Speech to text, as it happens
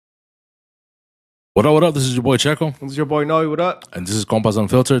What up, what up? This is your boy Checo. This is your boy Noe. What up? And this is Compas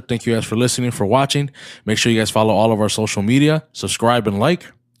Unfiltered. Thank you guys for listening, for watching. Make sure you guys follow all of our social media, subscribe and like.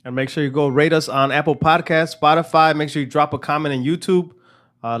 And make sure you go rate us on Apple Podcasts, Spotify. Make sure you drop a comment on YouTube.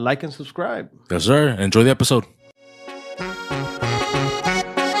 Like and subscribe. Yes, sir. Enjoy the episode.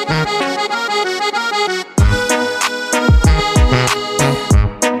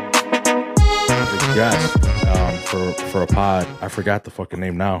 Yes. For a pod, I forgot the fucking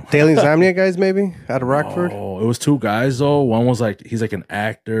name now. Daily Insomnia guys, maybe out of Rockford. Oh, it was two guys though. One was like he's like an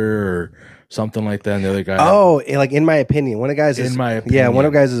actor or something like that, and the other guy. Oh, like in my opinion, one of the guys is In my opinion. yeah, one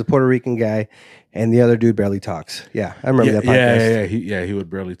of the guys is a Puerto Rican guy, and the other dude barely talks. Yeah, I remember that podcast. He would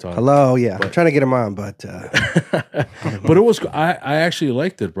barely talk. Hello, yeah, I'm trying to get him on, but But it was I actually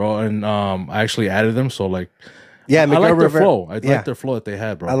liked it, bro, and I actually added them. So like, yeah, I Miguel like their Rivera- flow. I yeah. like their flow that they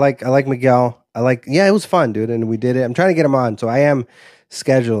had, bro. I like Miguel. It was fun, dude, and we did it. I'm trying to get him on, so I am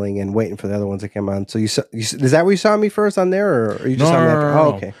scheduling and waiting for the other ones to come on. So is that where you saw me first on there, or you just saw me after?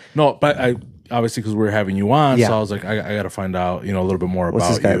 Oh, okay. No, but I obviously because we were having you on, Yeah. so I was like, I got to find out, a little bit more What's about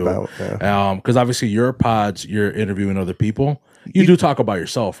this guy you. about? Yeah. Because obviously your pods, you're interviewing other people. You do talk about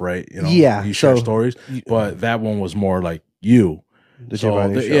yourself, right? Yeah, you share so- stories, but that one was more like you. The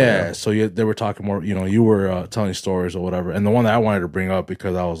Giovanni show, yeah. So they were talking more. You were telling stories or whatever. And the one that I wanted to bring up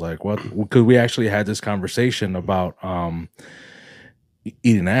because I was like, what? Because we actually had this conversation about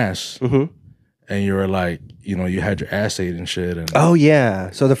eating ass, Mm-hmm. and you were like, you had your ass ate and shit. And Oh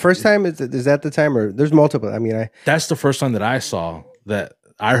yeah. So the first time is that the time, or there's multiple? I mean, that's the first time that I saw that.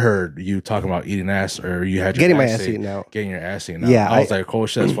 I heard you talking about eating ass, or you had your Getting my ass ass eaten out. Getting your ass eaten out. Yeah, I was like, "Oh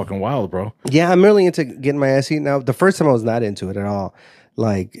shit, that's fucking wild, bro." Yeah, I'm really into getting my ass eaten out. The first time I was not into it at all.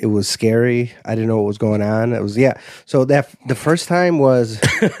 Like it was scary. I didn't know what was going on. It was So the first time was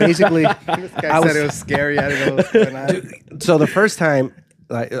basically This guy said it was scary. I didn't know what was going on. so the first time,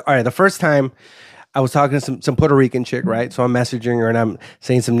 the first time I was talking to some Puerto Rican chick, right? So I'm messaging her and I'm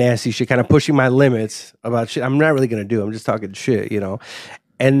saying some nasty shit, kind of pushing my limits about shit I'm not really gonna do. I'm just talking shit,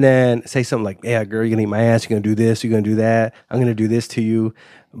 And then say something like, "Yeah, girl, you're gonna eat my ass. You're gonna do this. You're gonna do that. I'm gonna do this to you."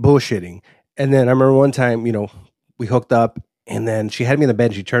 Bullshitting. And then I remember one time, we hooked up, and then she had me in the bed.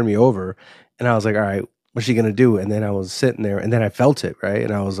 And she turned me over, and I was like, "All right, what's she gonna do?" And then I was sitting there, and then I felt it, right?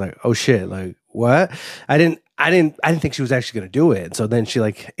 And I was like, "Oh shit! Like what?" I didn't think she was actually gonna do it. So then she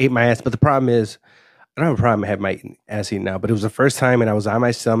like ate my ass. But the problem is, I don't have a problem having my ass eaten now. But it was the first time, and I was on my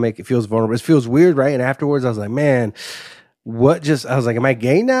stomach. It feels vulnerable. It feels weird, right? And afterwards, I was like, man. I was like, am I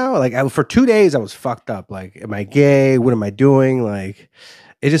gay now? Like for 2 days I was fucked up. Like, am I gay? What am I doing? Like,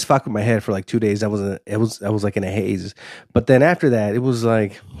 it just fucked with my head for like 2 days. I was like in a haze. But then after that, it was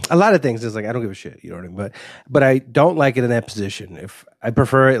like a lot of things. It's like, I don't give a shit. You know what I mean? But I don't like it in that position. If I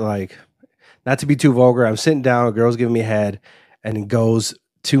prefer it, like, not to be too vulgar, I'm sitting down, a girl's giving me head, and it goes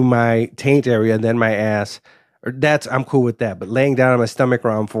to my taint area and then my ass. I'm cool with that. But laying down on my stomach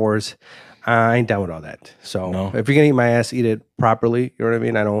or on fours, I ain't down with all that. So No. if you're gonna eat my ass, eat it properly. You know what I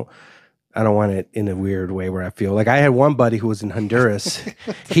mean? I don't want it in a weird way where I feel like I had one buddy who was in Honduras.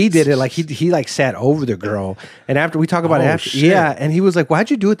 He did it like he like sat over the girl, and after we talk about it after, shit. yeah, and he was like,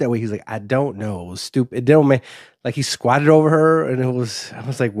 "Why'd you do it that way?" He's like, "I don't know. It was stupid. It didn't make like he squatted over her, and I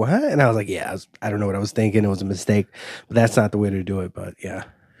was like, what?" And I was like, "Yeah, I don't know what I was thinking. It was a mistake, but that's not the way to do it." But yeah,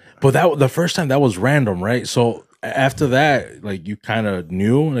 But the first time that was random, right? So after that, like you kind of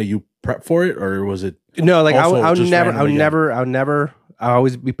knew, like you prepped for it, or was it? no, like Also I'll just never, randomly I'll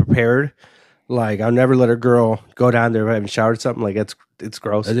always be prepared. Like I'll never let a girl go down there if I haven't showered something. Like it's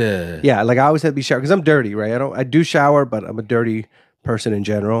gross. Yeah. Yeah, like I always have to be showered because I'm dirty, right? I do shower, but I'm a dirty person in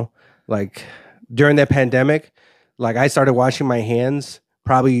general. Like during that pandemic, like I started washing my hands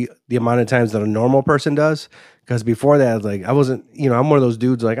probably the amount of times that a normal person does. Because before that, like I wasn't, I'm one of those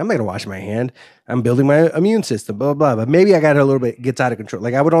dudes like I'm not gonna wash my hand. I'm building my immune system, blah blah blah. But maybe I got a little bit gets out of control.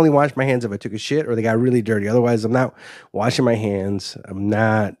 Like I would only wash my hands if I took a shit or they got really dirty. Otherwise, I'm not washing my hands.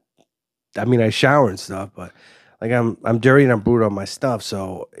 I shower and stuff, but like I'm dirty and I'm brutal on my stuff.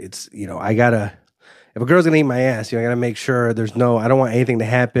 So it's I gotta if a girl's gonna eat my ass, I gotta make sure I don't want anything to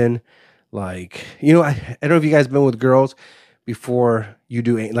happen. Like I don't know if you guys been with girls before you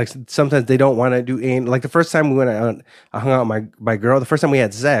do like sometimes they don't want to do like the first time we went out, I hung out with my girl. The first time we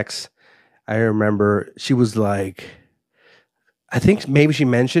had sex, I remember she was like, I think maybe she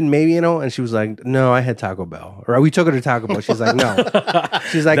mentioned and she was like, "No, I had Taco Bell," or we took her to Taco Bell. She's like, "No,"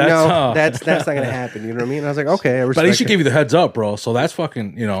 she's like, "No, that's not gonna happen." You know what I mean? And I was like, "Okay," But at least she gave you the heads up, bro. So that's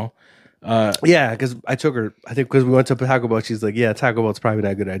fucking, yeah, because I took her. I think because we went to Taco Bell, she's like, "Yeah, Taco Bell's probably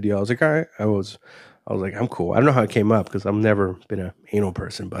not a good idea." I was like, "All right." I was like, "I'm cool." I don't know how it came up because I've never been an anal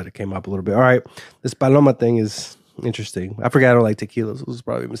person, but it came up a little bit. All right, this Paloma thing is Interesting. I forgot I don't like tequila, so it was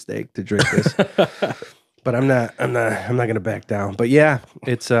probably a mistake to drink this. But I'm not gonna back down. But yeah,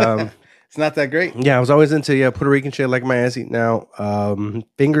 it's It's not that great. yeah, I was always into Puerto Rican shit, like my ass eat now.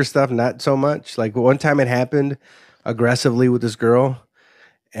 Finger stuff, not so much. Like one time it happened aggressively with this girl,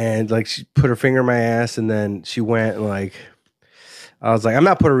 and like she put her finger in my ass, and then she went and like I was like, I'm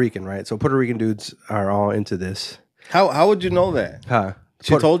not Puerto Rican, right? So Puerto Rican dudes are all into this. How would you know that? Huh?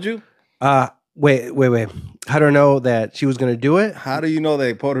 She told you? Wait. How do I know that she was gonna do it? How do you know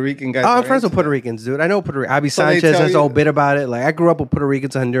that Puerto Rican guys? Oh, I'm are friends with into Puerto Ricans, dude. I know Puerto Rican. Abby So they Sanchez tell has a you- whole bit about it. Like I grew up with Puerto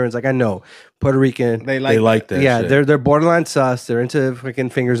Ricans and Hondurans. Like I know Puerto Rican. They They like that. yeah, shit. they're borderline sus. They're into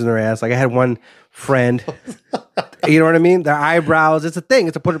freaking fingers in their ass. Like I had one friend. You know what I mean? Their eyebrows. It's a thing.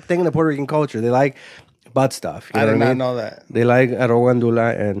 It's a thing in the Puerto Rican culture. They like butt stuff. You I know did what I not mean? know that. They like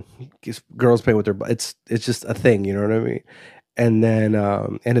arogandula and girls playing with their butt. It's just a thing. You know what I mean? And then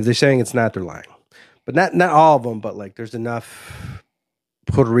and if they're saying it's not, they're lying. But not all of them. But like there's enough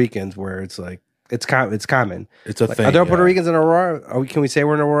Puerto Ricans where it's like it's common. It's a Like, thing. are there yeah. Puerto Ricans in Aurora? Can we say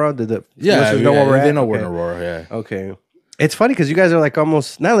we're in Aurora? Did the Yeah, listeners know where we're they at? know we're in Okay. Aurora. Yeah. Okay. It's funny because you guys are like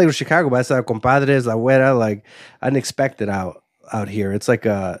almost not like Chicago, but it's like compadres, la güera, like unexpected out here. It's like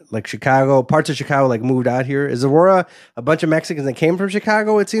Chicago, parts of Chicago like moved out here. Is Aurora a bunch of Mexicans that came from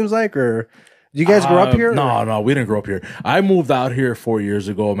Chicago? It seems like, or do you guys grow up here? No, we didn't grow up here. I moved out here 4 years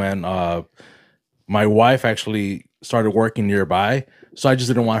ago, man. My wife actually started working nearby, so I just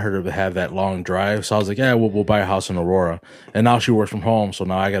didn't want her to have that long drive. So I was like, yeah, we'll buy a house in Aurora. And now she works from home, so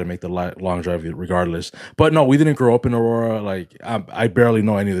now I got to make the long drive regardless. But no, we didn't grow up in Aurora. Like I barely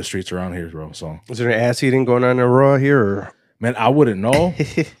know any of the streets around here, bro. So Is there an ass eating going on in Aurora here? Or? man, I wouldn't know.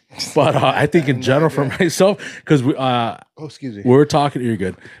 But I think in general for myself, because Oh, excuse me. we were talking. You're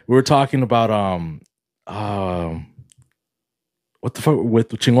good. We were talking about what the fuck with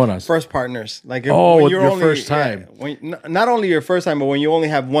chingonas. First partners, like if, Oh, when with you're your only, first time. when not only your first time, but when you only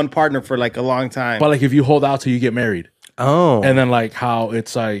have one partner for like a long time. But like if you hold out till you get married, Oh, and then like how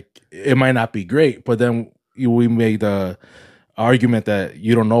it's like it might not be great, but then we made the argument that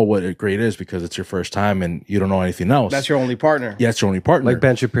you don't know what great is because it's your first time and you don't know anything else. That's your only partner. Yeah, it's your only partner. like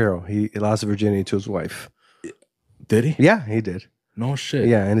Ben Shapiro. He lost his virginity to his wife. Did he? Yeah, he did. No shit.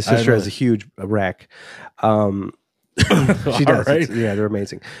 Yeah, and his I sister know has a huge rack. She does. All right. Yeah, they're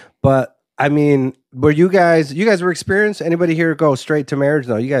amazing. But I mean, were you guys were experienced? Anybody here go straight to marriage?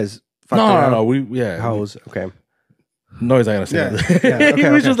 No, you guys. fucked around? No. We Hoes. Okay. No, he's not gonna say Yeah. that. Yeah, he okay,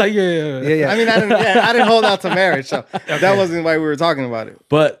 was okay. just like, yeah. Yeah. I mean, I didn't hold out to marriage, so that wasn't why we were talking about it.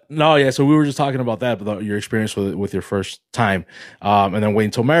 But no, yeah. So we were just talking about that, but your experience with your first time, and then waiting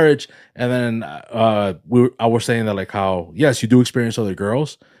until marriage, and then I was saying that like how yes, you do experience other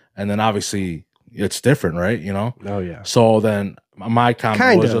girls, and then obviously it's different, right? You know. Oh yeah. So then my comment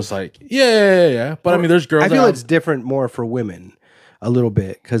Kind was of. just like, yeah. But I mean, there's girls. I feel that it's different more for women, a little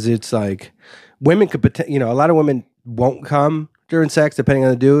bit, because it's like women could, a lot of women won't come during sex, depending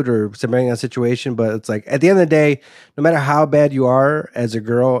on the dude or depending on the situation. But it's like at the end of the day, no matter how bad you are as a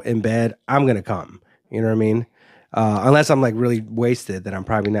girl in bed, I'm gonna come. You know what I mean? Unless I'm like really wasted, then I'm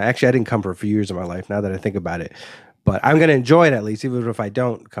probably not. Actually, I didn't come for a few years of my life. Now that I think about it. But I'm gonna enjoy it at least, even if I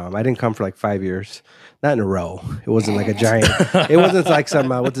don't come. I didn't come for like 5 years, not in a row. It wasn't like a giant. It wasn't like some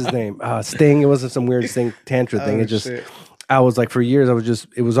what's his name, Sting. It wasn't some weird Sting tantra thing. Oh, It just, shit. I was like for years.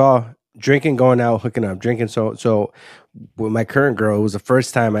 It was all drinking, going out, hooking up, drinking. So with my current girl, it was the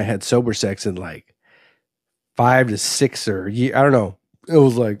first time I had sober sex in like 5 to 6 or year. I don't know. It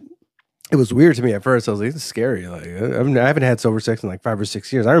was like. It was weird to me at first. I was like, "This is scary." Like I haven't had sober sex in like 5 or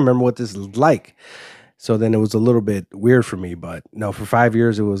 6 years. I remember what this is like. So then it was a little bit weird for me, but no, for 5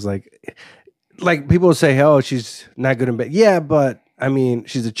 years it was like people would say, "Oh, she's not good in bed." Yeah, but I mean,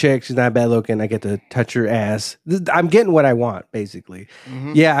 she's a chick. She's not bad looking. I get to touch her ass. I'm getting what I want, basically.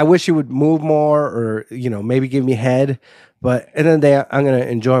 Yeah, I wish she would move more, or maybe give me head. But at the end of the day, I'm gonna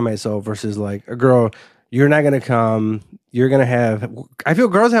enjoy myself versus like a girl. You're not gonna come. You're gonna have. I feel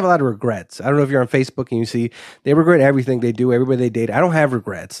girls have a lot of regrets. I don't know if you're on Facebook and you see they regret everything they do. Everybody they date. I don't have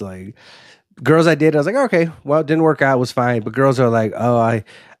regrets. Like. Girls I dated, I was like, okay, well, it didn't work out, it was fine. But girls are like, oh,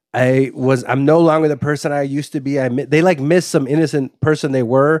 I'm no longer the person I used to be. They like miss some innocent person they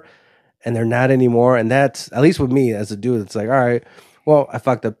were, and they're not anymore. And that's at least with me as a dude. It's like, all right, well, I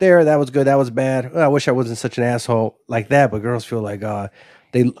fucked up there. That was good. That was bad. Well, I wish I wasn't such an asshole like that. But girls feel like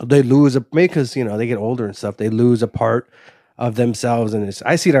they lose maybe because they get older and stuff. They lose a part of themselves, and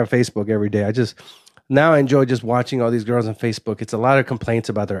I see it on Facebook every day. Now I enjoy just watching all these girls on Facebook. It's a lot of complaints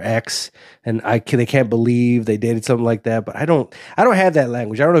about their ex, and they can't believe they dated something like that. But I don't have that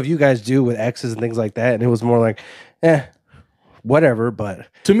language. I don't know if you guys do with exes and things like that. And it was more like, whatever. But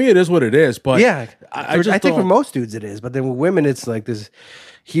To me, it is what it is. But yeah, I just think for don't- most dudes it is. But then with women, it's like this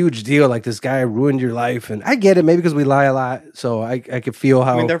huge deal. Like this guy ruined your life, and I get it. Maybe because we lie a lot, so I could feel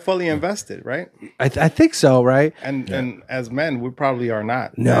how. I mean, they're fully invested, right? I think so, right? And as men, we probably are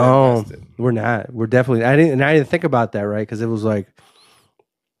not. that No, invested. we're not. We're definitely. I didn't think about that, right? Because it was like,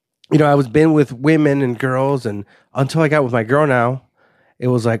 I was been with women and girls, and until I got with my girl now, it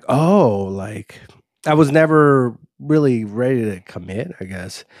was like, oh, like I was never really ready to commit, I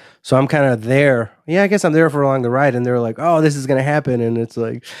guess. So I'm kind of there. Yeah, I guess I'm there for along the ride, and they're like, oh, this is gonna happen, and it's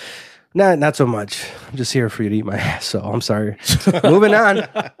like, not so much. I'm just here for you to eat my ass. So I'm sorry. Moving on,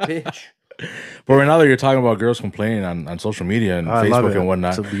 bitch. But right now that you're talking about girls complaining on social media and I love Facebook it. and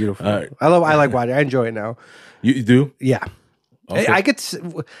whatnot, It's so beautiful. uh, I like watching. I enjoy it now. you do? Yeah. Okay.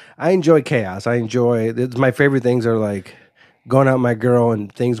 I enjoy chaos. It's my favorite things are like going out with my girl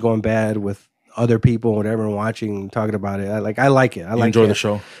and things going bad with other people and whatever and watching and talking about it. I like it. I You like enjoy it. the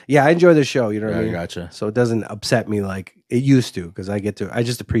show? Yeah, I enjoy the show. You know what Yeah, I I mean? gotcha. So it doesn't upset me like it used to because I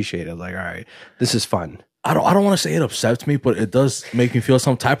just appreciate it. Like, all right, this is fun. I don't want to say it upsets me, but it does make me feel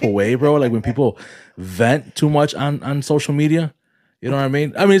some type of way, bro. Like when people vent too much on social media. You know what I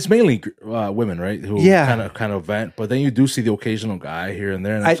mean? I mean, it's mainly women, right? Who Yeah. kind of vent, but then you do see the occasional guy here and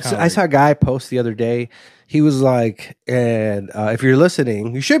there. And I saw a guy post the other day. He was like, and if you're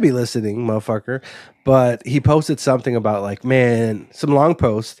listening, you should be listening, motherfucker. But he posted something about like, man, some long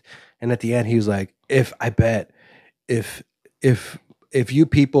post, and at the end he was like, if you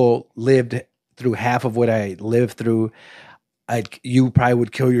people lived through half of what I lived through, you probably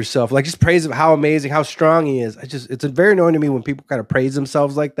would kill yourself. Like, just praise him, how amazing, how strong he is. It's very annoying to me when people kind of praise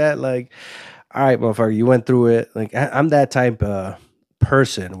themselves like that. Like, all right, motherfucker, you went through it. Like, I'm that type of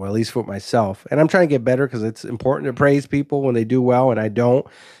person, or at least for myself. And I'm trying to get better because it's important to praise people when they do well, and I don't,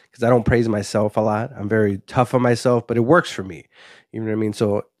 because I don't praise myself a lot. I'm very tough on myself, but it works for me. You know what I mean?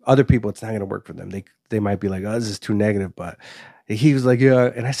 So other people, it's not going to work for them. They might be like, oh, this is too negative, but he was like,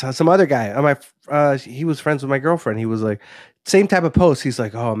 yeah. And I saw some other guy. He was friends with my girlfriend. He was like, same type of post. He's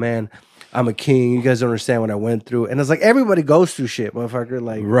like, oh man, I'm a king. You guys don't understand what I went through. And it's like, everybody goes through shit, motherfucker.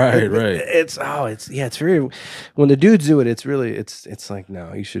 Like, Right. It's very, when the dudes do it, it's really, it's like,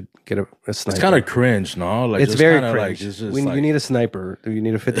 no, you should get a sniper. It's kind of cringe, no? Like, It's just very kinda cringe. Like, it's just You like, need a sniper. You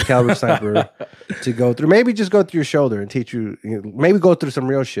need a 50 caliber sniper to go through. Maybe just go through your shoulder and teach you, maybe go through some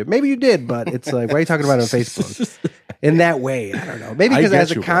real shit. Maybe you did, but it's like, why are you talking about it on Facebook? In that way, I don't know. Maybe I because get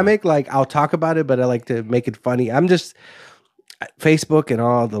as a you, bro. comic, like I'll talk about it, but I like to make it funny. I'm just Facebook and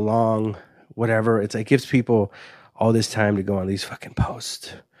all the long whatever. It gives people all this time to go on these fucking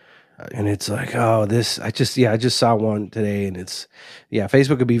posts. And it's like, oh, I just saw one today, and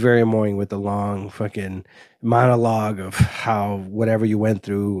Facebook could be very annoying with the long fucking monologue of how whatever you went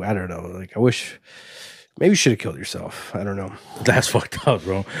through. I don't know. Like, I wish maybe you should have killed yourself. I don't know. that's fucked up,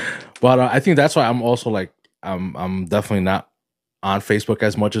 bro. But I think that's why I'm also like, I'm definitely not on Facebook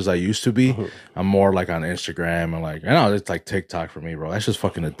as much as I used to be. I'm more like on Instagram and like, I know it's like TikTok for me, bro. That's just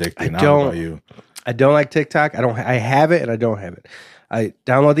fucking addicting. I don't know about you. I don't like TikTok. I have it and I don't have it. I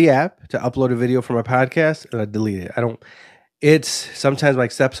download the app to upload a video for my podcast and I delete it. It's sometimes my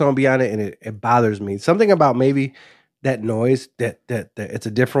stepson will be on it and it bothers me. Something about maybe that noise that it's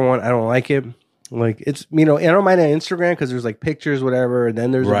a different one. I don't like it. Like, it's, I don't mind on Instagram because there's like pictures, whatever, and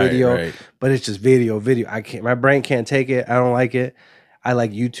then there's a video, but it's just video. My brain can't take it. I don't like it. I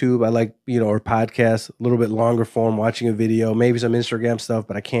like YouTube. I like, or podcasts, a little bit longer form, watching a video, maybe some Instagram stuff,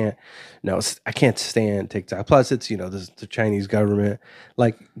 but I can't stand TikTok. Plus it's, the Chinese government,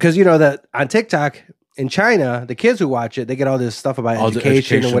 like, because that on TikTok in China, the kids who watch it, they get all this stuff about All the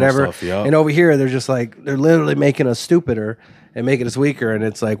education and whatever. stuff, yeah. And over here, they're just like, they're literally making us stupider and making us weaker. And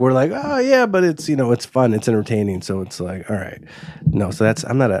it's like, we're like, oh yeah, but it's, it's fun. It's entertaining. So it's like, all right. No, so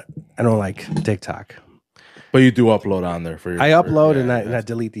I don't like TikTok. But you do upload on there for your. I upload and I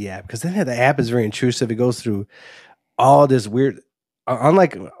delete the app because then the app is very intrusive. It goes through all this weird.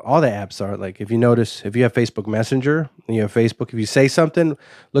 Unlike all the apps are, like, if you notice, if you have Facebook Messenger and you have Facebook, if you say something,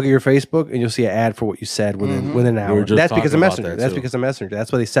 look at your Facebook and you'll see an ad for what you said within an hour. just That's because of talking about Messenger. that, That's too. because of Messenger.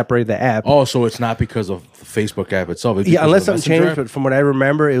 That's why they separated the app. Oh, so it's not because of the Facebook app itself. It's Yeah, because unless of the something Messenger changed, app? but from what I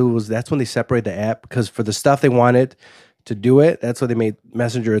remember, that's when they separated the app because for the stuff they wanted to do it, that's why they made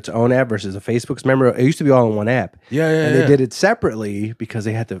Messenger its own app versus a Facebook's. Remember, it used to be all in one app. And they did it separately because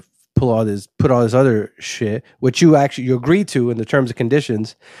they had to put all this other shit, which you agree to in the terms and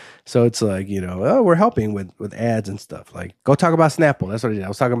conditions. So it's like, we're helping with ads and stuff. Like, go talk about Snapple. That's what I did. I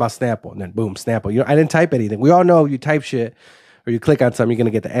was talking about Snapple, and then boom, Snapple. I didn't type anything. We all know you type shit or you click on something, you're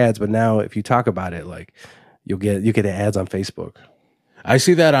gonna get the ads. But now, if you talk about it, like, you get the ads on Facebook. I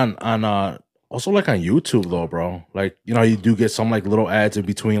see that on Also, like on YouTube though, bro. Like you do get some like little ads in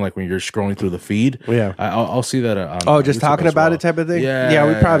between, like when you're scrolling through the feed. Yeah. I'll see that. On Oh, just YouTube talking as about well. it type of thing? Yeah,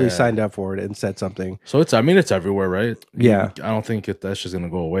 we probably yeah. signed up for it and said something. So it's everywhere, right? Yeah. I don't think that's just gonna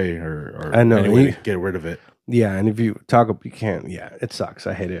go away or I know. any way to get rid of it. Yeah, and if you talk, you can't. Yeah, it sucks.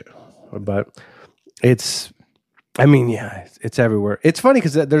 I hate it, but it's. I mean, yeah, it's everywhere. It's funny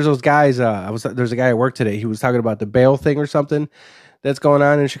because there's those guys. There's a guy at work today. He was talking about the bail thing or something that's going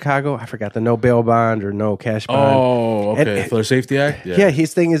on in Chicago. I forgot the no bail bond or no cash bond. Oh, okay. For the Safety Act. Yeah,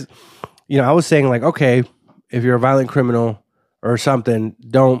 his thing is, I was saying like, okay, if you're a violent criminal or something,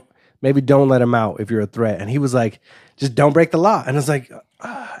 don't let him out if you're a threat. And he was like, just don't break the law. And I was like,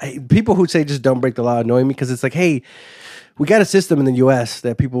 people who say just don't break the law annoy me because it's like, hey, we got a system in the U.S.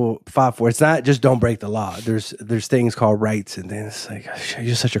 that people fought for. It's not just don't break the law. There's things called rights, and then it's like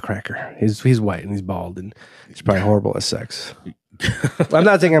you're such a cracker. He's white and he's bald and he's probably horrible at sex. Well, I'm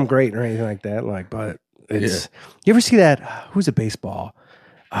not saying I'm great or anything like that. But it's you ever see that? Who's a baseball?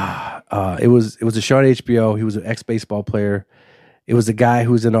 It was a show on HBO. He was an ex-baseball player. It was a guy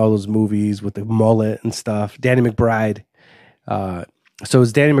who was in all those movies with the mullet and stuff. Danny McBride. So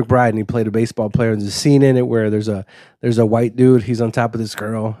it's Danny McBride, and he played a baseball player. And there's a scene in it where there's a white dude. He's on top of this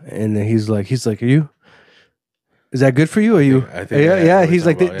girl, and then he's like, "Are you? Is that good for you? Are you? I think yeah." He's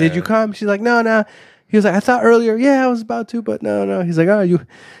like, "Did you come?" She's like, "No." He was like, "I thought earlier, yeah, I was about to, but no." He's like, "Oh, you."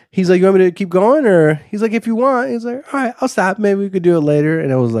 He's like, "You want me to keep going?" Or he's like, "If you want." He's like, "All right, I'll stop. Maybe we could do it later."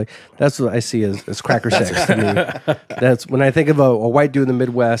 And I was like, "That's what I see as cracker sex to me." That's when I think of a white dude in the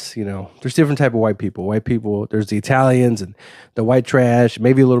Midwest. There's different type of white people. White people, there's the Italians and the white trash,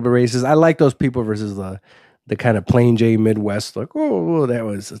 maybe a little bit racist. I like those people versus the kind of plain Jane Midwest. Like,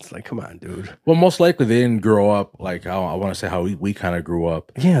 it's like, come on, dude. Well, most likely they didn't grow up like how I want to say how we kind of grew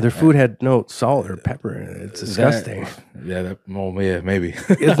up. Yeah, their food had no salt or pepper in it. It's disgusting. Maybe.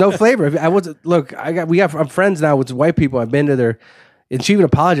 It's no flavor. I'm friends now with white people. I've been to their, and she even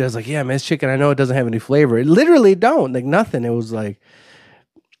apologized. Like, yeah, man, it's chicken. I know it doesn't have any flavor. It literally don't. Like nothing. It was like,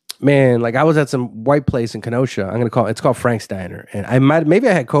 man, like I was at some white place in Kenosha. It's called Frank's Diner, and maybe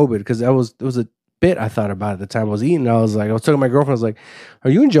I had COVID because it was a bit I thought about at the time I was eating. I was talking to my girlfriend. I was like, "Are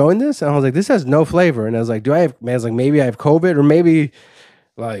you enjoying this?" And I was like, "This has no flavor." And I was like, maybe I have COVID, or maybe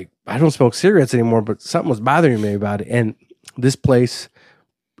like I don't smoke cigarettes anymore, but something was bothering me about it. And this place,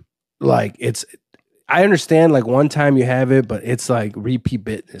 like I understand like one time you have it, but it's like repeat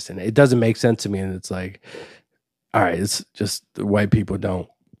business, and it doesn't make sense to me. And it's like, all right, it's just the white people don't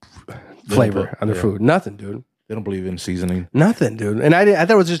flavor on their food. Nothing, dude. They don't believe in seasoning. Nothing, dude. And I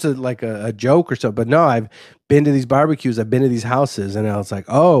thought it was just a joke or something. But no, I've been to these barbecues. I've been to these houses. And I was like,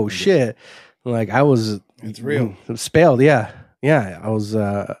 oh, shit. Like, It's real. Spelled, yeah. Yeah, I was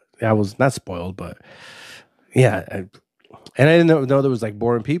not spoiled, but yeah. And I didn't know there was, like,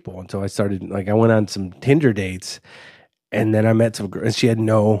 boring people until I started, like, I went on some Tinder dates. And then I met some girl, and she had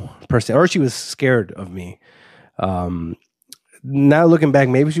no person, or she was scared of me. Now looking back,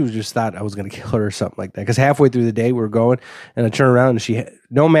 maybe she was just thought I was going to kill her or something like that. Because halfway through the day, we were going, and I turn around, and she had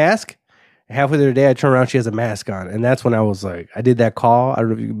no mask. Halfway through the day, I turn around, she has a mask on. And that's when I was like, I did that call. I don't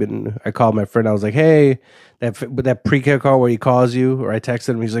know if you've been, I called my friend. I was like, hey, that pre-care call where he calls you, or I texted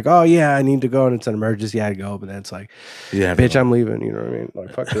him. He's like, oh, yeah, I need to go, and it's an emergency. I had to go. But then it's like, bitch, I'm leaving. You know what I mean?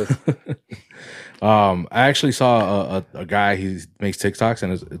 Like, fuck this. I actually saw a guy, he makes TikToks,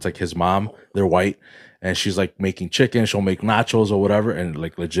 and it's like his mom, they're white. And she's like making chicken. She'll make nachos or whatever, and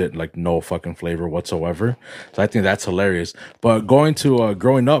like legit, like no fucking flavor whatsoever. So I think that's hilarious. But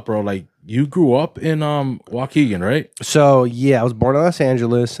growing up, bro, like you grew up in Waukegan, right? So yeah, I was born in Los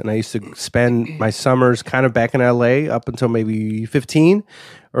Angeles, and I used to spend my summers kind of back in LA up until maybe 15,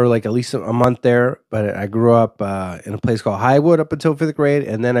 or like at least a month there. But I grew up in a place called Highwood up until 5th grade,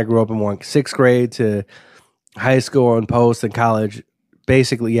 and then I grew up in 6th grade to high school and post and college.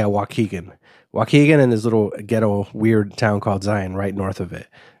 Basically, yeah, Waukegan and this little ghetto weird town called Zion right north of it.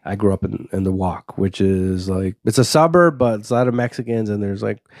 I grew up in the Walk, which is like, it's a suburb, but it's a lot of Mexicans, and there's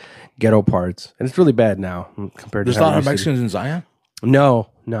like ghetto parts. And it's really bad now compared There's to a lot of Mexicans in Zion? No.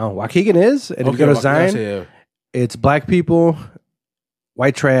 Waukegan is. And if you go to Zion, it's black people,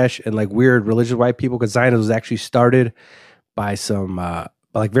 white trash, and like weird religious white people, because Zion was actually started by some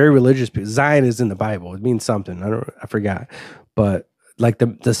like very religious people. Zion is in the Bible. It means something. I forgot. But like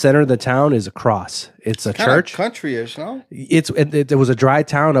the center of the town is a cross. It's a church. Country-ish, no? It was a dry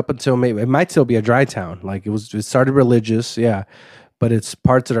town up until maybe, it might still be a dry town. Like it started religious, yeah. But it's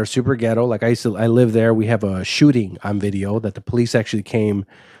parts that are super ghetto. Like I live there. We have a shooting on video that the police actually came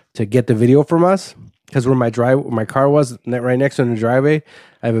to get the video from us. Because where my car was right next to the driveway,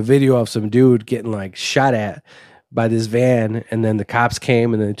 I have a video of some dude getting like shot at by this van, and then the cops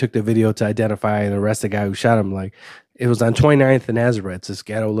came and then they took the video to identify and arrest the guy who shot him. Like, it was on 29th and Nazareth. It's this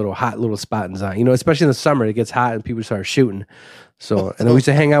ghetto little hot little spot in Zion. You know, especially in the summer, it gets hot and people start shooting. So, and then we used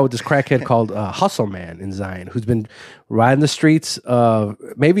to hang out with this crackhead called Hustle Man in Zion, who's been riding the streets of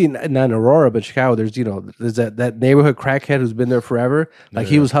maybe not in Aurora, but Chicago. There's that neighborhood crackhead who's been there forever. Like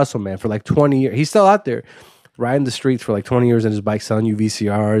he was Hustle Man for like 20 years. He's still out there riding the streets for like 20 years on his bike, selling you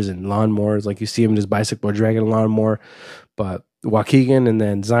VCRs and lawnmowers. Like you see him in his bicycle dragging a lawnmower. But Waukegan and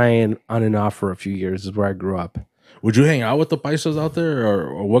then Zion on and off for a few years is where I grew up. Would you hang out with the paisas out there,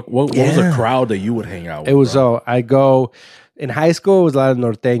 or what was the crowd that you would hang out with? It was I go in high school. It was a lot of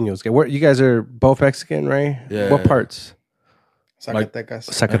norteños. Where you guys are both Mexican, right? Yeah. What parts?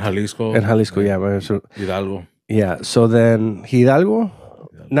 Zacatecas. In Jalisco. In Jalisco, yeah. So, Hidalgo. yeah. So then Hidalgo.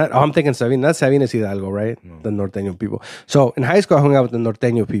 I'm thinking Sabina. Not Sabina is Hidalgo, right? No. The norteño people. So in high school, I hung out with the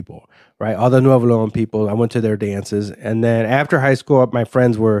norteño people, right? All the Nuevo Leon people. I went to their dances, and then after high school, my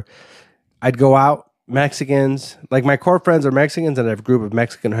friends were. I'd go out. Mexicans, like my core friends are Mexicans, and I have a group of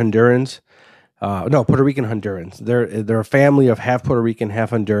Mexican Hondurans. Puerto Rican Hondurans. They're a family of half Puerto Rican,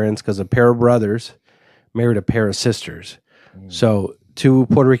 half Hondurans, because a pair of brothers married a pair of sisters. So 2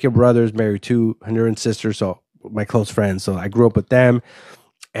 Puerto Rican brothers married 2 Honduran sisters. So my close friends. So I grew up with them,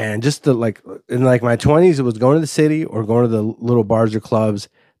 and just in my 20s, it was going to the city or going to the little bars or clubs,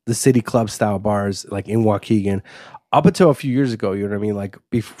 the city club style bars, like in Waukegan. Up until a few years ago, you know what I mean? Like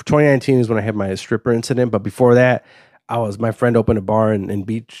 2019 is when I had my stripper incident. But before that, my friend opened a bar in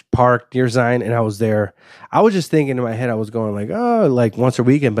Beach Park near Zion, and I was there. I was just thinking in my head, I was going like, oh, like once a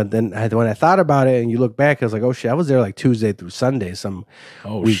weekend. But then when I thought about it and you look back, I was like, oh shit, I was there like Tuesday through Sunday some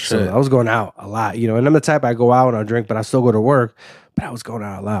weeks. So I was going out a lot, you know, and I'm the type I go out and I'll drink, but I still go to work. But I was going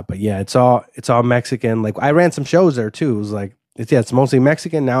out a lot. But yeah, it's all Mexican. Like I ran some shows there too. It was like, it's mostly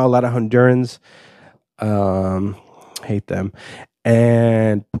Mexican. Now a lot of Hondurans. Hate them.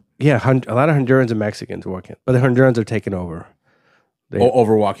 And yeah, a lot of Hondurans and Mexicans working, but the Hondurans are taking over.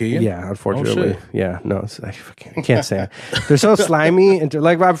 Over Waukegan? Yeah, unfortunately. Yeah, no, I can't say it. They're so slimy. And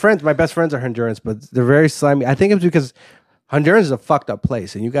like my best friends are Hondurans, but they're very slimy. I think it's because Honduras is a fucked up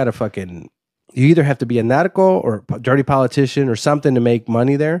place, and you got to you either have to be a narco or a dirty politician or something to make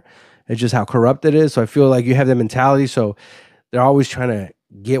money there. It's just how corrupt it is. So I feel like you have that mentality. So they're always trying to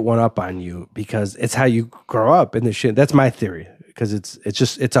get one up on you because it's how you grow up in this shit. That's my theory, because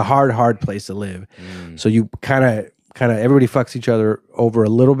it's a hard place to live. So you kind of everybody fucks each other over a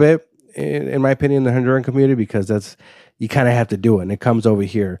little bit, in my opinion, in the Honduran community, because you kind of have to do it, and it comes over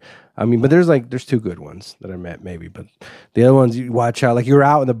here. I mean, but there's 2 good ones that I met maybe, but the other ones you watch out. Like you're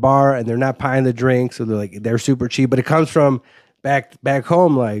out in the bar and they're not buying the drinks, so they're super cheap, but it comes from back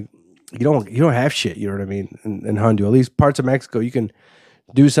home. Like you don't have shit. You know what I mean? In Hondu, at least parts of Mexico, you can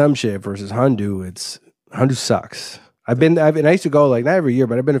do some shit versus Hondu. Hondu sucks. I used to go like not every year,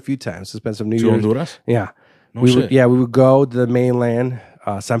 but I've been a few times to spend some New Year's. Honduras? Yeah. We would go to the mainland,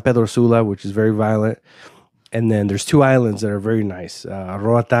 San Pedro Sula, which is very violent. And then there's 2 islands that are very nice.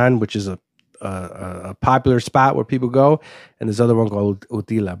 Roatan, which is a popular spot where people go, and this other one called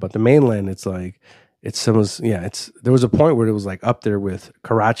Utila. But the mainland, it's like there was a point where it was like up there with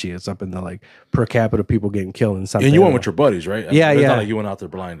Karachi. It's up in the like per capita people getting killed in something. And you went with your buddies, right? Yeah. It's not like you went out there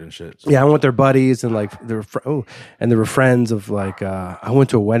blind and shit. So. Yeah, I went with their buddies, and like they were friends of like I went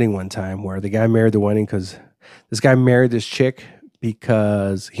to a wedding one time where the guy married the wedding because this guy married this chick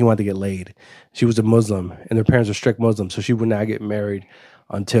because he wanted to get laid. She was a Muslim, and their parents were strict Muslims, so she would not get married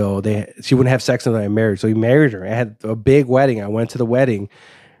until she wouldn't have sex until they married. So he married her. I had a big wedding. I went to the wedding.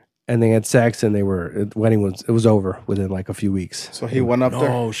 And they had sex, and the wedding was over within like a few weeks. So he went up there.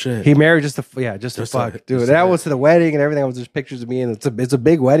 Oh shit! He married just to fuck, dude. And I went to the wedding and everything. I was just pictures of me, and it's a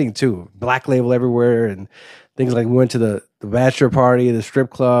big wedding too. Black label everywhere and things like. We went to the bachelor party, the strip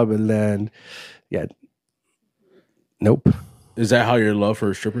club, and then nope. Is that how your love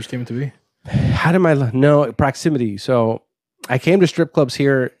for strippers came to be? How did no proximity? So I came to strip clubs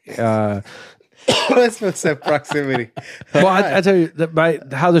here. Let's say proximity. Well, I tell you,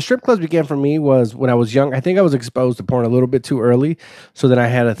 how the strip clubs began for me was when I was young. I think I was exposed to porn a little bit too early. So then I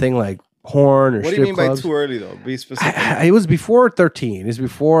had a thing like porn or strip clubs. What do you mean by too early, though? Be specific. It was before 13. It was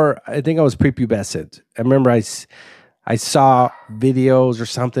before, I think I was prepubescent. I remember I saw videos or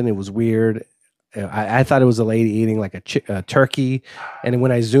something. It was weird. I thought it was a lady eating like a turkey. And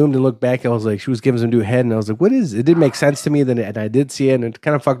when I zoomed and looked back, I was like, she was giving some dude head. And I was like, what is it? It didn't make sense to me. And I did see it, and it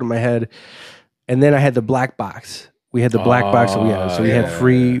kind of fucked with my head. And then I had the black box, We had the black box, so we had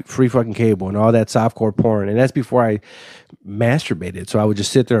yeah. free fucking cable and all that softcore porn, and that's before I masturbated. So I would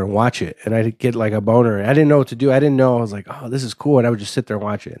just sit there and watch it, and I'd get like a boner. I didn't know what to do. I didn't know. I was like, oh, this is cool, and I would just sit there and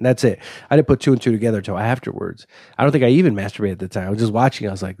watch it, and that's it. I didn't put two and two together until afterwards. I don't think I even masturbated at the time. I was just watching.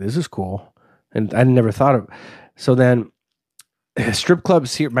 I was like, this is cool, and I never thought of. So then, strip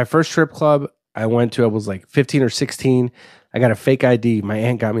clubs here. My first strip club I went to, I was like 15 or 16. I got a fake ID. My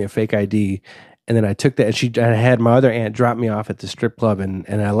aunt got me a fake ID. And then I took that, and I had my other aunt drop me off at the strip club in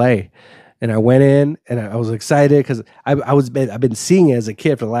LA. And I went in, and I was excited because I've been seeing it as a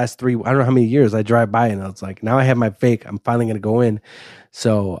kid for the last I don't know how many years. I drive by, and I was like, now I have my fake. I'm finally going to go in.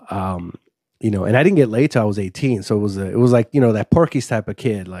 So, and I didn't get laid till I was 18. So it was like, that Porky's type of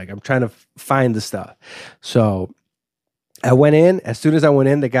kid. Like, I'm trying to find the stuff. So I went in. As soon as I went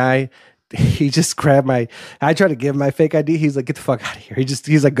in, the guy, he just grabbed I tried to give him my fake ID. He's like, get the fuck out of here.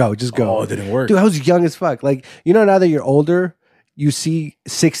 He's like, just go. Oh, it didn't work. Dude, I was young as fuck. Like, now that you're older, you see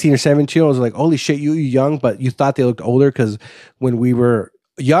 16 or 17-year-olds like, holy shit, you young, but you thought they looked older because when we were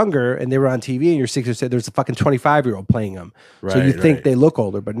younger and they were on TV and you're 6 or 7, there's a fucking 25-year-old playing them. So you think they look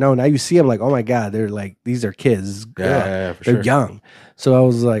older, but no, now you see them like, oh my God, they're like, these are kids. Yeah, for they're sure. young. So I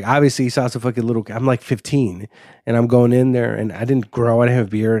was like, obviously he saw some fucking little, I'm like 15 and I'm going in there and I didn't grow, I didn't have a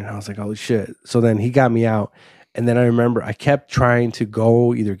beard, and I was like, holy shit. So then he got me out, and then I remember I kept trying to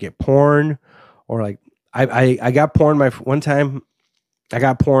go either get porn or like, I got porn one time I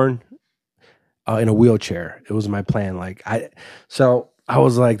got porn in a wheelchair. It was my plan. So I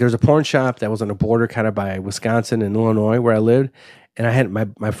was like, there's a porn shop that was on the border kind of by Wisconsin and Illinois where I lived. And I had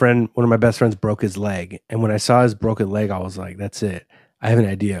my friend, one of my best friends broke his leg. And when I saw his broken leg, I was like, that's it. I have an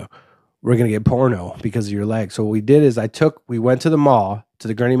idea. We're going to get porno because of your leg. So what we did is we went to the mall, to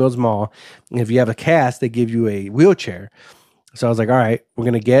the Gurney Mills Mall. And if you have a cast, they give you a wheelchair. So I was like, all right, we're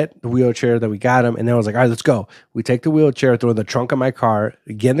going to get the wheelchair. Then we got him. And then I was like, all right, let's go. We take the wheelchair, throw it in the trunk of my car,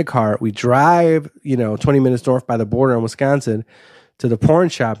 get in the car. We drive, 20 minutes north by the border in Wisconsin to the porn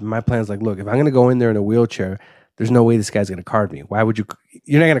shop. And my plan is like, look, if I'm going to go in there in a wheelchair, there's no way this guy's going to card me. Why would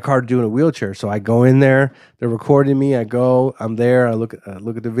you're not going to card doing a wheelchair. So I go in there, they're recording me. I'm there. I look at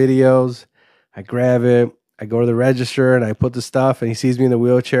the videos. I grab it. I go to the register and I put the stuff, and he sees me in the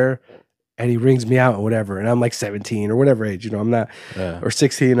wheelchair. And he rings me out or whatever. And I'm like 17 or whatever age, I'm not, or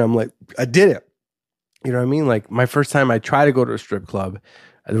 16. I'm like, I did it. You know what I mean? Like my first time I tried to go to a strip club,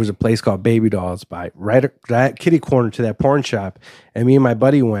 there was a place called Baby Dolls by that kitty corner to that porn shop. And me and my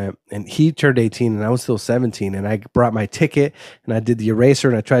buddy went, and he turned 18 and I was still 17. And I brought my ticket and I did the eraser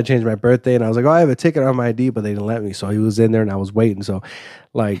and I tried to change my birthday. And I was like, oh, I have a ticket on my ID, but they didn't let me. So he was in there and I was waiting. So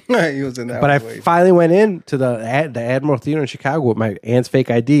like, he was in there. But I finally went in to the Admiral Theater in Chicago with my aunt's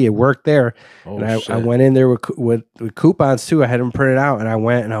fake ID. It worked there. Oh, and I went in there with coupons too. I had them printed out and I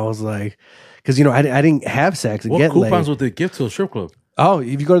went and I was like, because, I didn't have sex and what get coupons laid. would they give to a strip club? Oh,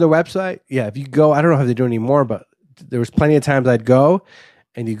 if you go to the website, yeah. If you go, I don't know how they do it anymore, but there was plenty of times I'd go,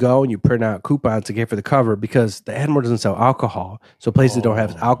 and you go and you print out coupons to get for the cover because the Admiral doesn't sell alcohol. So places that don't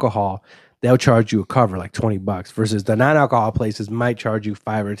have alcohol, they'll charge you a cover like $20 versus the non-alcohol places might charge you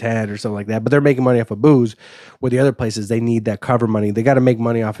 $5 or $10 or something like that. But they're making money off of booze. Where the other places, they need that cover money. They got to make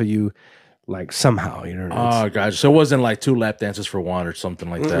money off of you. Like somehow, Oh, gotcha. So it wasn't like 2 lap dances for one or something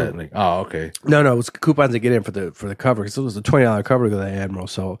like that. Like, oh, okay. No, it was coupons to get in for the cover because it was a $20 cover to the Admiral.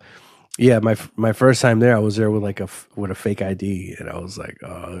 So, yeah, my first time there, I was there with a fake ID, and I was like,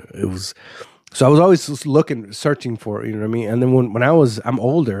 it was. So I was always just searching for it. You know what I mean? And then when I'm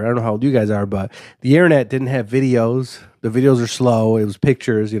older. I don't know how old you guys are, but the internet didn't have videos. The videos are slow. It was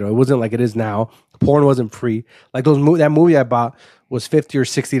pictures. It wasn't like it is now. Porn wasn't free. Like that movie I bought was $50 or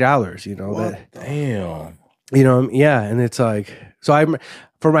 $60. Damn. Yeah, and it's like so.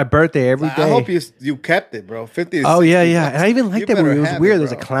 For my birthday every day. I hope you kept it, bro. 50. Oh yeah. And I even liked that movie. It was weird.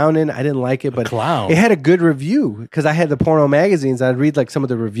 There's a clown in. I didn't like it, but clown. It had a good review because I had the porno magazines. I'd read like some of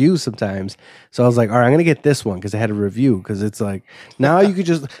the reviews sometimes. So I was like, all right, I'm gonna get this one because it had a review. Because it's like now you could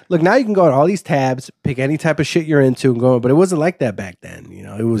just look. Now you can go on all these tabs, pick any type of shit you're into, and go. But it wasn't like that back then.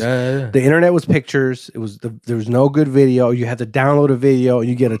 It was the internet was pictures. It was there was no good video. You had to download a video and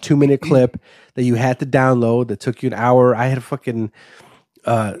you get a 2-minute clip that you had to download that took you an hour. I had a fucking.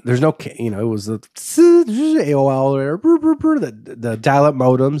 There's no, it was the AOL or the dial-up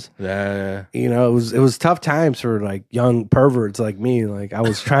modems. Yeah. It was tough times for like young perverts like me. Like I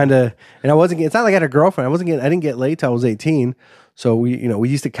was trying to, and I wasn't getting, it's not like I had a girlfriend. I didn't get laid till I was 18. So we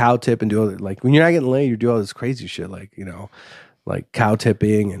used to cow tip and do all like when you're not getting laid, you do all this crazy shit like, like cow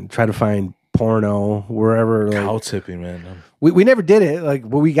tipping and try to find porno, wherever. Like, Cow tipping, man. we never did it. Like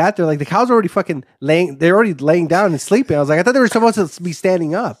when we got there, like the cows were already fucking laying. They're already laying down and sleeping. I was like, I thought they were supposed to be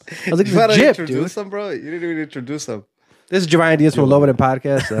standing up. I was like, You gotta it's a jip, introduce dude. them, bro. You didn't even introduce them. This is Javon Diaz from Loveland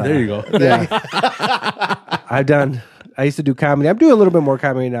Podcast. There you go. Yeah, I used to do comedy. I'm doing a little bit more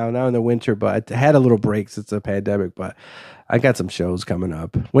comedy now in the winter, but I had a little break since the pandemic. But I got some shows coming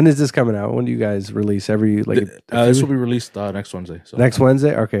up. When is this coming out? When do you guys release every like? This will be released next Wednesday. So. Next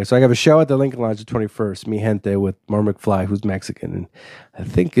Wednesday? Okay. So I have a show at the Lincoln Lodge the 21st, Mi Gente, with Mar McFly, who's Mexican. And I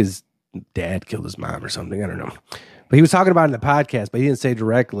think his dad killed his mom or something. I don't know. But he was talking about it in the podcast, but he didn't say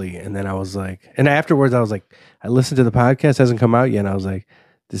directly. And then I was like, and afterwards I was like, I listened to the podcast, hasn't come out yet. And I was like,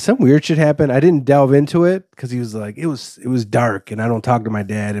 did some weird shit happen? I didn't delve into it because he was like, it was dark and I don't talk to my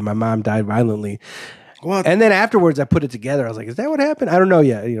dad and my mom died violently. What? And then afterwards I put it together. I was like, is that what happened? I don't know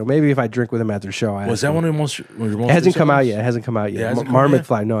yet. Maybe if I drink with him after the show. Was that one of your most It hasn't come out yet. It hasn't come out Yeah, yet. hasn't come Mar out yet?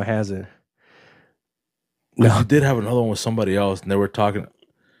 McFly, no, it hasn't. No, you did have another one with somebody else, and they were talking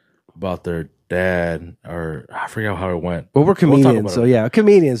about their dad, or I forget how it went. Well, we're We'll talk comedians, about so it. yeah,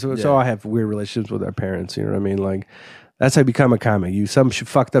 comedians. So Yeah. all have weird relationships with our parents. You know what I mean? Like that's how you become a comic.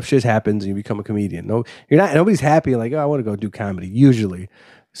 Fucked up shit happens, and you become a comedian. No, you're not. Nobody's happy. Like, oh, I want to go do comedy. Usually,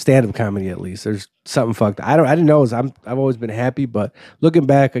 stand up comedy at least. There's something fucked. I didn't know. I've always been happy, but looking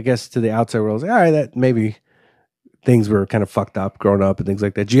back, I guess to the outside world, I was like, all right, that maybe things were kind of fucked up growing up and things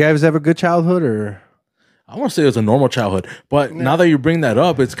like that. Do you guys have a good childhood or? I want to say it was a normal childhood, but now that you bring that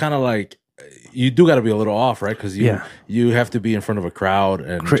up, it's kind of like you do got to be a little off, right? Because you have to be in front of a crowd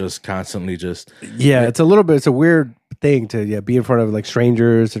and just constantly just Yeah, it's a weird thing to be in front of like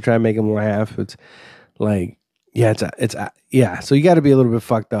strangers to try and make them laugh. It's like so you got to be a little bit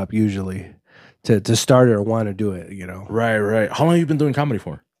fucked up usually to start it or want to do it, right. How long have you been doing comedy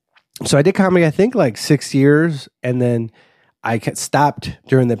for? So I did comedy I think like 6 years, and then I stopped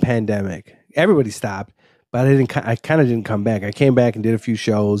during the pandemic. Everybody stopped, but I kind of didn't come back. I came back and did a few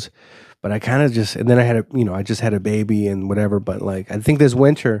shows, but I kind of just, and then I just had a baby and whatever. But like, I think this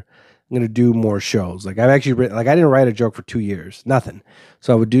winter I'm going to do more shows. Like I've actually written, like I didn't write a joke for 2 years, nothing.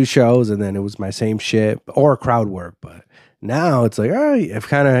 So I would do shows and then it was my same shit or crowd work. But now it's like, all right, I've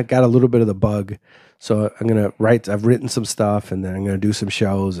kind of got a little bit of the bug. So I'm going to I've written some stuff and then I'm going to do some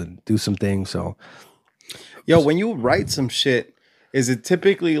shows and do some things. So. Yo, when you write some shit, is it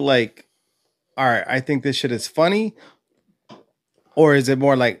typically like, all right, I think this shit is funny? Or is it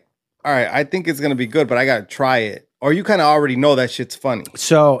more like, all right, I think it's going to be good, but I got to try it? Or you kind of already know that shit's funny?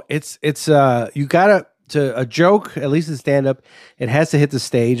 So it's you got to a joke, at least in stand up, it has to hit the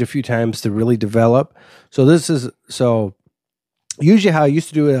stage a few times to really develop. So usually how I used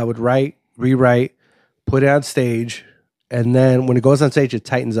to do it, I would write, rewrite, put it on stage, and then when it goes on stage, it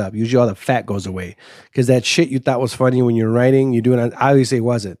tightens up. Usually all the fat goes away because that shit you thought was funny when you're writing, you're doing it. Obviously it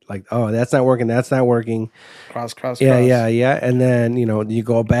wasn't. Like, oh, that's not working. Cross. Yeah. And then, you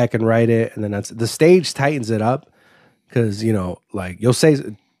go back and write it, and then the stage tightens it up because, like you'll say,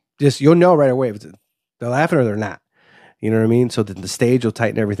 you'll know right away if they're laughing or they're not. You know what I mean? So then the stage will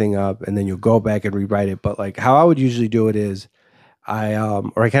tighten everything up, and then you'll go back and rewrite it. But like how I would usually do it is I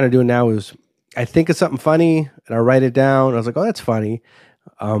kind of do it now is I think of something funny and I write it down. I was like, oh, that's funny.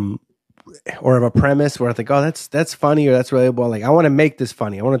 Or of a premise where I think, oh, that's funny or that's relatable. Like I want to make this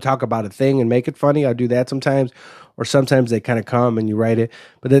funny. I want to talk about a thing and make it funny. I'll do that sometimes. Or sometimes they kind of come and you write it.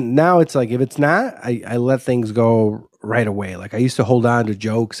 But then now it's like, if it's not, I let things go right away. Like I used to hold on to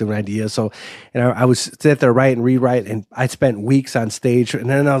jokes and ideas. So, and I was sit there, write and rewrite. And I spent weeks on stage. And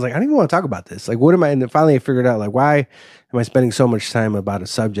then I was like, I don't even want to talk about this. Like, what am I? And then finally I figured out, like, why am I spending so much time about a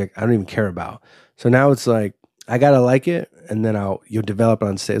subject I don't even care about? So now it's like, I got to like it. And then you'll develop it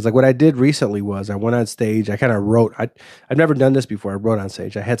on stage. Like what I did recently was I went on stage. I kind of wrote. I've never done this before. I wrote on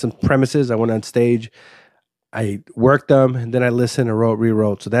stage. I had some premises. I went on stage. I worked them, and then I listened and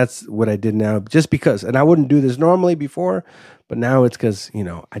rewrote. So that's what I did now, just because. And I wouldn't do this normally before, but now it's because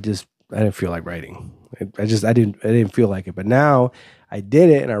I didn't feel like writing. I didn't feel like it. But now I did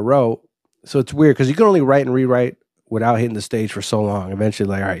it and I wrote. So it's weird because you can only write and rewrite without hitting the stage for so long. Eventually,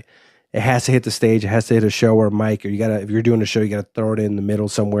 like, all right, it has to hit the stage. It has to hit a show or a mic, or if you're doing a show, you got to throw it in the middle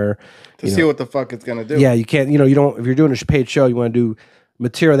somewhere to see what the fuck it's gonna do. Yeah, you can't. You don't. If you're doing a paid show, you want to do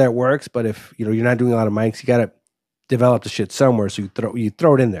material that works. But if you're not doing a lot of mics, you got to develop the shit somewhere. So you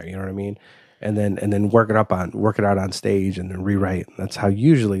throw it in there. You know what I mean? And then work it out on stage, and then rewrite. That's how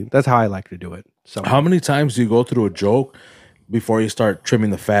I like to do it. So how many times do you go through a joke before you start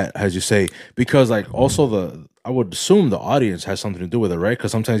trimming the fat, as you say? Because like also I would assume the audience has something to do with it, right?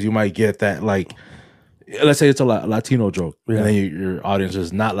 Because sometimes you might get that like let's say it's a Latino joke, Yeah. and then your audience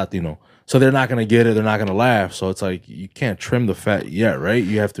is not Latino, so they're not gonna get it. They're not gonna laugh. So it's like you can't trim the fat yet, right?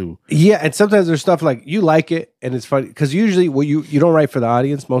 You have to. Yeah, and sometimes there's stuff like you like it and it's funny because usually you don't write for the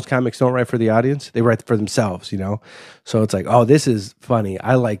audience. Most comics don't write for the audience; they write for themselves, you know. So it's like, oh, this is funny.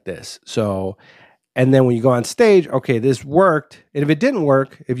 I like this. So, and then when you go on stage, okay, this worked. And if it didn't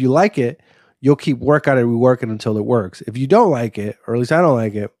work, if you like it, you'll keep work on it, rework it until it works. If you don't like it, or at least I don't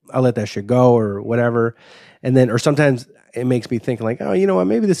like it, I'll let that shit go or whatever. And then, or sometimes it makes me think like, oh, you know what?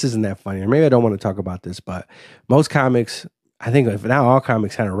 Maybe this isn't that funny, or maybe I don't want to talk about this. But most comics, I think now all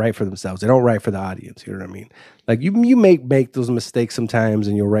comics kind of write for themselves. They don't write for the audience. You know what I mean? Like you make those mistakes sometimes,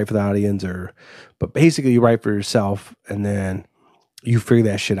 and you'll write for the audience, but basically you write for yourself, and then you figure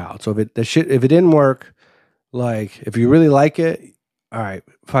that shit out. So if it didn't work, like if you really like it, all right,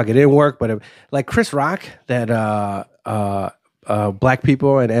 fuck, it didn't work. But like Chris Rock, that black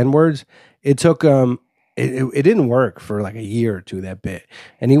people and N words, it took it didn't work for like a year or two, that bit.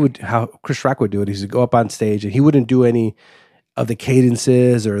 And how Chris Rock would do it, he'd go up on stage and he wouldn't do any of the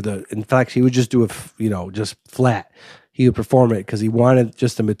cadences in fact, he would just do it, just flat. He would perform it because he wanted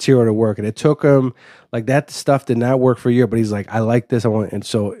just the material to work. And it took him, like that stuff did not work for a year, but he's like, I like this. And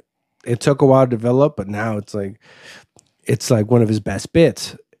so it took a while to develop, but now it's like one of his best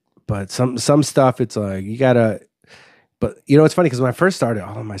bits. But some stuff, it's like, you gotta, but it's funny because when I first started,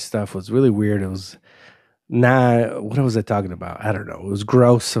 all of my stuff was really weird. It was what was I talking about? I don't know. It was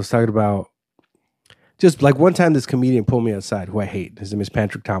gross. I was talking about just like one time this comedian pulled me aside, who I hate. His name is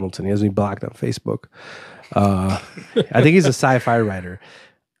Patrick Tomlinson. He has me blocked on Facebook. I think he's a sci-fi writer.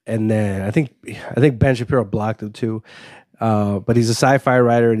 And then I think Ben Shapiro blocked him too. But he's a sci-fi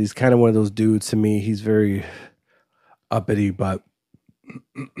writer, and he's kind of one of those dudes to me. He's very uppity, but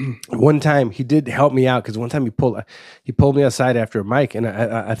one time he did help me out because one time he pulled me aside after a mic, and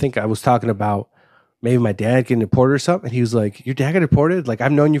I think I was talking about maybe my dad getting deported or something. And he was like, your dad got deported? Like,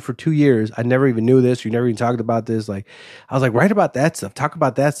 I've known you for 2 years. I never even knew this. You never even talked about this. Like, I was like, write about that stuff. Talk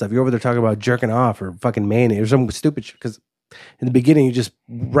about that stuff. You're over there talking about jerking off or fucking mayonnaise or some stupid shit. Because in the beginning, you just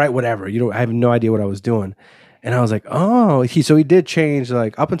write whatever. I have no idea what I was doing. And I was like, oh, so he did change.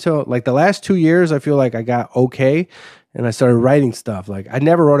 Like, up until like the last 2 years, I feel like I got okay. And I started writing stuff. Like, I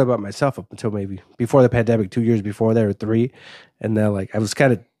never wrote about myself up until maybe before the pandemic, 2 years before there, or 3. And then like, I was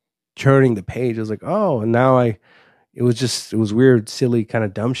kind of turning the page. I was like, oh, and now it was weird, silly, kind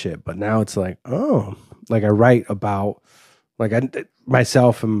of dumb shit. But now it's like, oh, like I write about like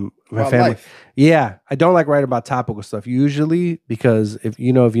myself and my family. Life. Yeah, I don't like writing about topical stuff usually because if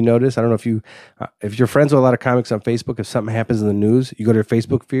you notice, I don't know if you're friends with a lot of comics on Facebook, if something happens in the news, you go to your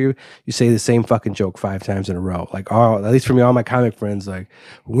Facebook feed, you say the same fucking joke 5 times in a row. Like, at least for me, all my comic friends, like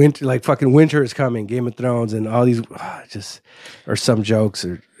winter is coming, Game of Thrones, and all these or some jokes,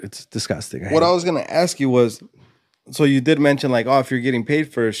 or it's disgusting. What I was gonna ask you was, so you did mention like, if you're getting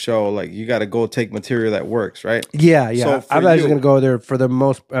paid for a show, like you got to go take material that works, right? Yeah. So I'm not just gonna go there for the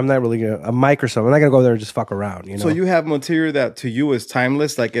most. I'm not really a mic or something. I'm not gonna go there and just fuck around. So you have material that to you is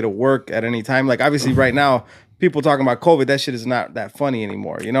timeless, like it'll work at any time. Like obviously, right now, people talking about COVID, that shit is not that funny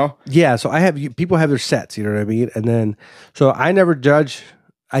anymore. Yeah. So people have their sets. You know what I mean? And then I never judge.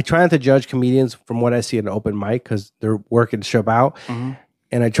 I try not to judge comedians from what I see in an open mic because they're working shit out. Mm-hmm.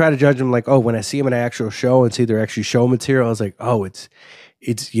 And I try to judge them like, when I see them in an actual show and see their actual show material, I was like,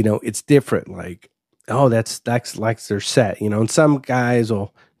 it's different. Like, that's like their set, And some guys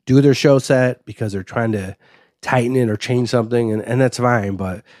will do their show set because they're trying to tighten it or change something, and that's fine.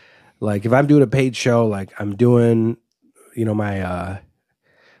 But like, if I'm doing a paid show, like I'm doing, my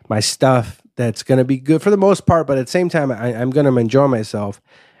my stuff that's gonna be good for the most part, but at the same time, I'm gonna enjoy myself,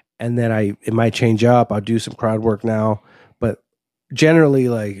 and then it might change up. I'll do some crowd work now. Generally,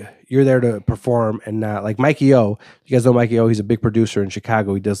 like, you're there to perform and not like Mikey O. You guys know Mikey O. He's a big producer in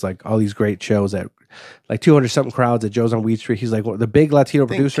Chicago. He does like all these great shows at like 200 something crowds at Joe's on Weed Street. He's like the big Latino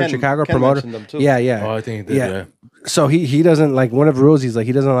producer in Chicago, promoter. Yeah. Oh, I think he did. Yeah. So he doesn't, like, one of the rules, he's like,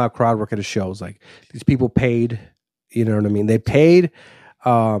 he doesn't allow crowd work at his shows. Like, these people paid, you know what I mean? They paid,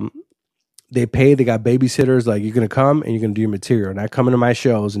 they got babysitters, like, you're going to come and you're going to do your material, not coming to my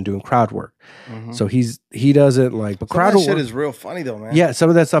shows and doing crowd work. Mm-hmm. So he doesn't like, but crowd work. Shit is real funny though, man. Yeah, some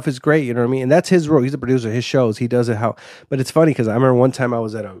of that stuff is great, you know what I mean? And that's his role. He's a producer of his shows. He does it but it's funny because I remember one time I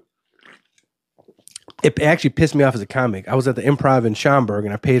was it actually pissed me off as a comic. I was at the Improv in Schaumburg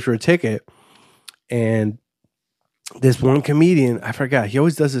and I paid for a ticket, and this one comedian, I forgot, he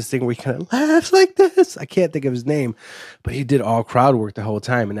always does this thing where he kind of laughs like this. I can't think of his name, but he did all crowd work the whole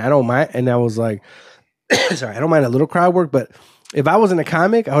time. And I don't mind. And I was like, sorry, I don't mind a little crowd work, but if I wasn't a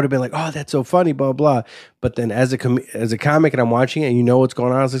comic, I would have been like, oh, that's so funny, blah, blah. But then as a comic and I'm watching it and you know what's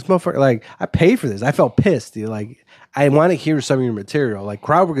going on, I was like, motherfucker, like, I paid for this. I felt pissed. Dude. Like, I want to hear some of your material. Like,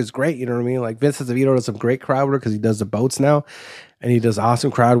 crowd work is great. You know what I mean? Like, Vince Vito does some great crowd work because he does the boats now. And he does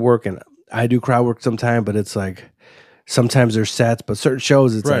awesome crowd work. And I do crowd work sometimes, but it's like, sometimes there's sets, but certain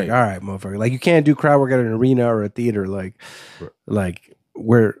shows, it's like, all right, motherfucker. Like, you can't do crowd work at an arena or a theater. Like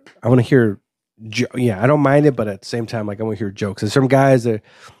where I want to hear, I don't mind it, but at the same time, like, I want to hear jokes. And some guys that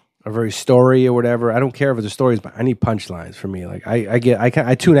are very story or whatever, I don't care if it's stories, but I need punchlines for me. Like,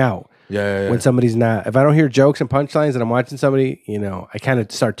 I tune out. When somebody's not, if I don't hear jokes and punchlines and I'm watching somebody, you know, I kind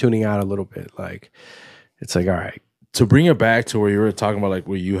of start tuning out a little bit. Like, it's like, all right. To bring it back to where you were talking about, like,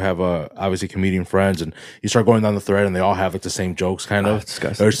 where you have obviously comedian friends and you start going down the thread and they all have like the same jokes kind of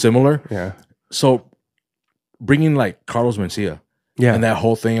or similar. Yeah. So bringing like Carlos Mencia and that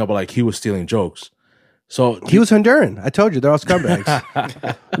whole thing about like he was stealing jokes. So he was Honduran. I told you they're all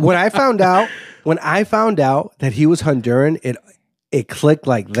scumbags. When I found out that he was Honduran, it clicked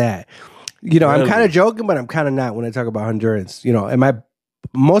like that. You know, really? I'm kind of joking, but I'm kind of not when I talk about Hondurans. You know, and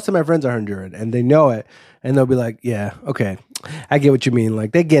most of my friends are Honduran and they know it. And they'll be like, yeah, okay, I get what you mean.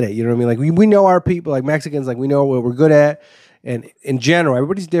 Like, they get it. You know what I mean? Like, we know our people, like Mexicans, like, we know what we're good at. And in general,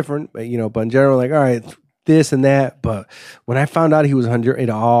 everybody's different, but, you know, but in general, like, all right, this and that. But when I found out he was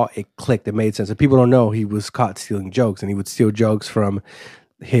Honduran, it clicked. It made sense. And people don't know he was caught stealing jokes. And he would steal jokes from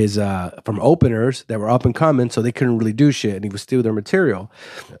his, from openers that were up and coming, so they couldn't really do shit. And he would steal their material.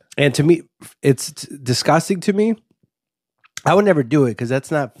 And to me, it's disgusting to me. I would never do it because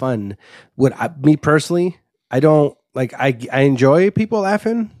that's not fun. Me personally, I don't like. I enjoy people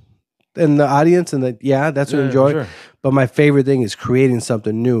laughing in the audience, and that's what I enjoy. Sure. But my favorite thing is creating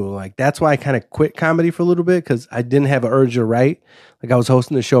something new. Like, that's why I kind of quit comedy for a little bit because I didn't have an urge to write. Like, I was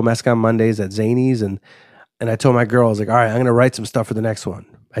hosting the show Mexican Mondays at Zanies, and I told my girl, I was like, all right, I'm gonna write some stuff for the next one.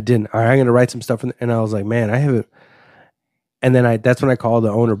 I didn't. All right, I'm gonna write some stuff, and I was like, man, I haven't. And then that's when I called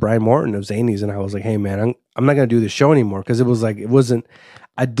the owner, Brian Morton of Zanies, and I was like, hey, man, I'm not going to do this show anymore because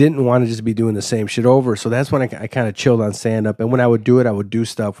I didn't want to just be doing the same shit over. So that's when I kind of chilled on stand-up. And when I would do it, I would do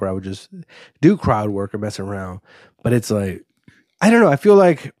stuff where I would just do crowd work or mess around. But it's like, I don't know. I feel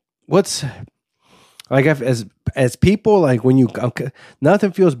like as people, like when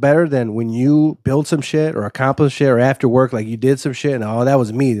nothing feels better than when you build some shit or accomplish shit or after work, like you did some shit and that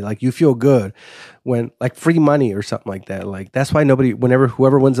was me. Like, you feel good when, like, free money or something like that. Like, that's why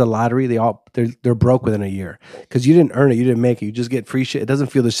whoever wins the lottery, they're broke within a year because you didn't earn it, you didn't make it, you just get free shit. It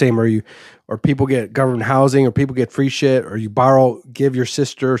doesn't feel the same. Or people get government housing, or people get free shit, or you give your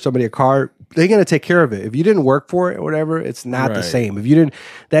sister or somebody a car. They're gonna take care of it. If you didn't work for it or whatever, it's not the same. If you didn't,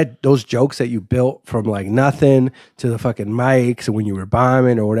 those jokes that you built from like nothing to the fucking mics and when you were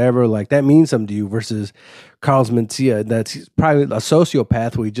bombing or whatever, like, that means something to you versus Carlos Mencia, that's probably a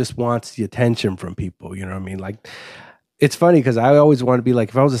sociopath who he just wants the attention from people. You know what I mean? Like, it's funny because I always want to be like,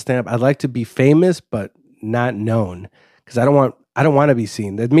 if I was a stand-up, I'd like to be famous but not known because I don't want to be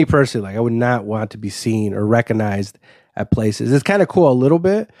seen. That's me personally. Like, I would not want to be seen or recognized at places. It's kind of cool a little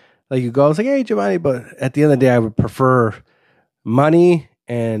bit. Like, you go, it's like, hey, Giovanni, but at the end of the day, I would prefer money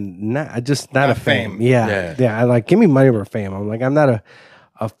and not a fame. Yeah. I like, give me money over fame. I'm like, I'm not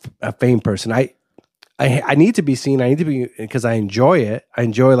a fame person. I need to be seen. I need to be, because I enjoy it. I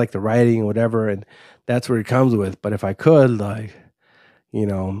enjoy like the writing or whatever, and that's what it comes with. But if I could, like, you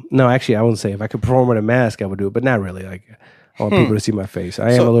know, no, actually, I wouldn't say if I could perform with a mask, I would do it, but not really. Like, I want people to see my face.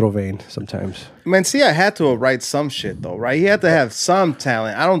 I am a little vain sometimes. Mencia had to write some shit though, right? He had to have some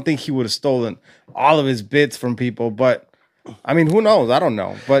talent. I don't think he would have stolen all of his bits from people, but I mean, who knows? I don't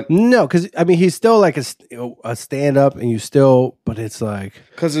know, but no, because I mean, he's still like a stand up, and but it's like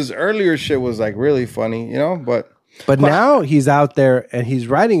because his earlier shit was like really funny, you know. But now he's out there and he's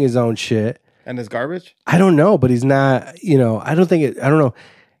writing his own shit, and it's garbage. I don't know, but he's not. You know, I don't know.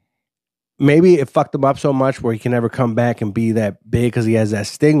 Maybe it fucked him up so much where he can never come back and be that big because he has that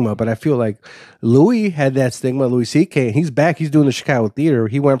stigma. But I feel like Louis had that stigma. Louis C.K. He's back. He's doing the Chicago theater.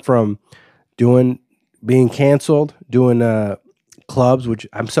 He went from being canceled, doing clubs, which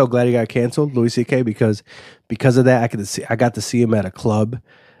I'm so glad he got canceled, Louis C.K., because of that, I got to see him at a club.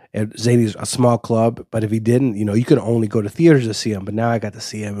 At Zany's, a small club, but if he didn't, you know, you could only go to theaters to see him. But now I got to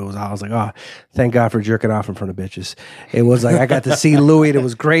see him. I was like, oh, thank God for jerking off in front of bitches. It was like I got to see Louis. And it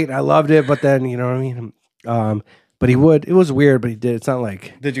was great. I loved it. But then, you know what I mean? But it was weird, but he did. It's not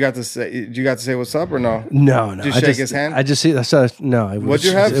like. Did you got to say what's up or no? No. Did you shake his hand? No. What'd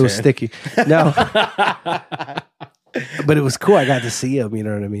you have? It was sticky. No. But it was cool. I got to see him. You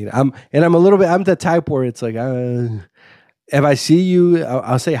know what I mean? I'm the type where it's like, if I see you,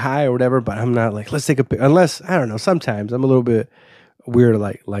 I'll say hi or whatever, but I'm not like, let's take a picture. Unless, I don't know, sometimes I'm a little bit weird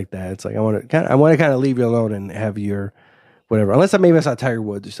like that. It's like, I want to kind of leave you alone and have your whatever. Unless I saw Tiger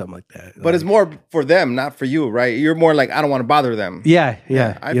Woods or something like that. But it's more for them, not for you, right? You're more like, I don't want to bother them. Yeah.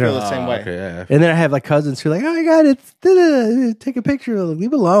 I feel the same way. Okay, yeah. And then I have like cousins who are like, oh my God, it's take a picture.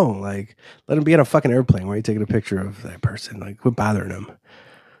 Leave it alone. Like, let them be on a fucking airplane where you're taking a picture of that person. Like, quit bothering them.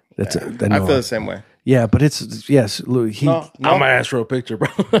 That's I feel the same way. Yeah, but it's yes. No. I might ask for a picture, bro.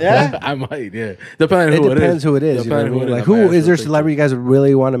 Yeah? I might. Yeah, depending It who it is. depends who it is. You know what I mean? Like, who is there a celebrity you guys would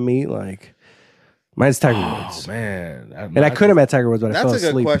really want to meet? Like, mine's Tiger Woods. Oh man, And I could have met Tiger Woods, but I fell That's a good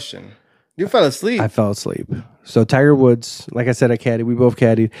asleep. question. You fell asleep. I fell asleep. So Tiger Woods, like I said, I caddied. We both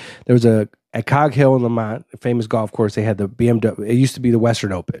caddied. There was at Cog Hill in Lamont, a famous golf course. They had the BMW. It used to be the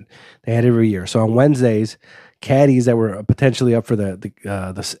Western Open. They had it every year. So on Wednesdays, caddies that were potentially up for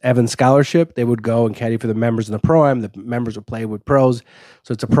the Evans Scholarship, they would go and caddy for the members in the Pro-Am. The members would play with pros.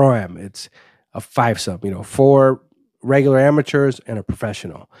 So it's a Pro-Am. It's a five-sum, 4 regular amateurs and a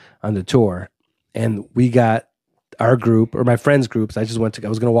professional on the tour. And we got our group, or my friend's groups, I was going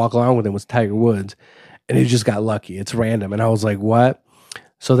to walk along with him, was Tiger Woods. And he just got lucky. It's random. And I was like, what?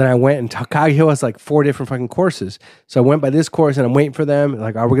 So then I went, and Cog Hill has like 4 different fucking courses. So I went by this course, and I'm waiting for them.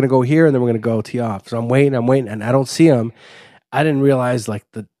 Like, we're going to go here, and then we're going to go tee off. So I'm waiting, and I don't see them. I didn't realize like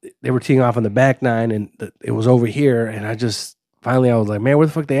they were teeing off on the back nine, and it was over here. And I was like, man, where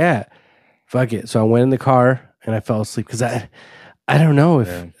the fuck they at? Fuck it. So I went in the car, and I fell asleep because I don't know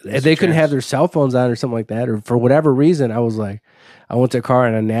if they couldn't have their cell phones on or something like that, or for whatever reason, I was like, I went to the car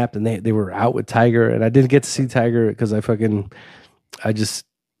and I napped, and they were out with Tiger, and I didn't get to see Tiger because I don't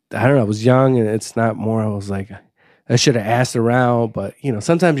know, I was young, and it's not more. I was like, I should have asked around, but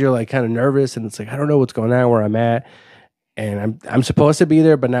sometimes you're like kind of nervous, and it's like, I don't know what's going on, where I'm at, and I'm supposed to be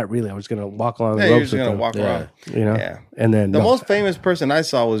there, but not really. I was gonna walk along the ropes. You're just gonna walk around. Yeah. And then the most famous person I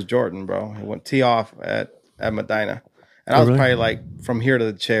saw was Jordan, bro. He went tee off at Medina, and I was probably like from here to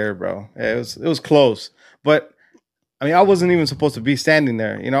the chair, bro. Yeah, it was close, but I mean, I wasn't even supposed to be standing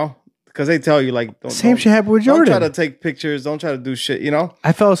there, because they tell you like same shit happened with Jordan. Don't try to take pictures. Don't try to do shit.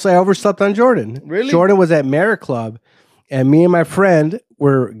 I fell asleep. I overslept on Jordan. Really? Jordan was at Merit Club, and me and my friend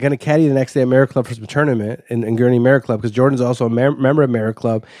were gonna caddy the next day at Merit Club for some tournament in Gurney Merit Club, because Jordan's also a member of Merit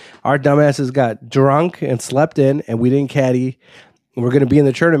Club. Our dumbasses got drunk and slept in, and we didn't caddy. And we're gonna be in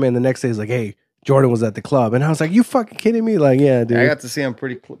the tournament. And the next day, he's like, "Hey, Jordan was at the club," and I was like, "You fucking kidding me?" Like, yeah, dude. I got to see him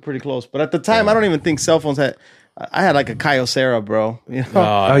pretty close, but at the time, I don't even think cell phones had. I had like a Kyocera, bro.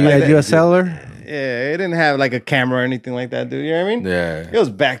 Oh, you had a cellular? Yeah, it didn't have like a camera or anything like that, dude. You know what I mean? Yeah. It was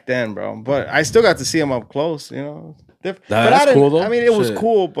back then, bro. But I still got to see him up close, That's cool, though. I mean, it was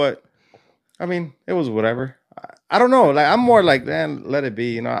cool, but I mean, it was whatever. I don't know. Like, I'm more like, man, let it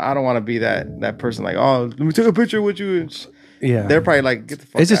be. I don't want to be that person. Like, oh, let me take a picture with you. Yeah, they're probably like, get the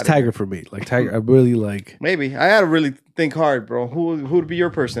fuck. It's just out of Tiger here. for me. Like Tiger, I really like. Maybe I had to really think hard, bro. Who would be your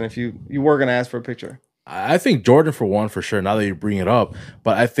person if you were gonna ask for a picture? I think Jordan for one, for sure. Now that you bring it up,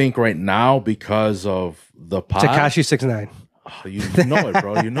 but I think right now because of the pod, Tekashi 6ix9ine. Oh, you know it,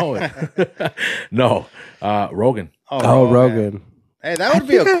 bro. You know it. No, Rogan. Rogan. Man. Hey, that would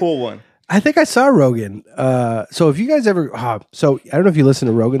be a cool one. I think I saw Rogan. So if you guys ever, so I don't know if you listen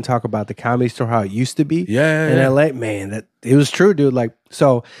to Rogan talk about the Comedy Store, how it used to be in LA. Man, that it was true, dude. Like,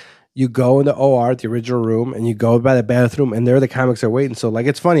 so you go in the OR, the original room, and you go by the bathroom, and there the comics are waiting. So like,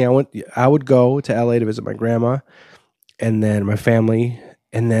 it's funny. I would go to LA to visit my grandma, and then my family,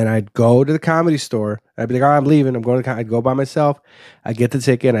 and then I'd go to the Comedy Store. I'd be like, I'm leaving. I'm going to. I'd go by myself. I get the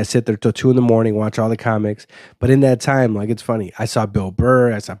ticket, and I sit there till 2 a.m, watch all the comics. But in that time, like, it's funny. I saw Bill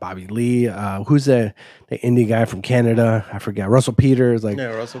Burr. I saw Bobby Lee. Who's the indie guy from Canada? I forgot. Russell Peters. Like,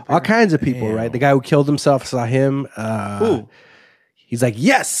 Russell Peters. All kinds of people, right? The guy who killed himself. I saw him. Who? He's like,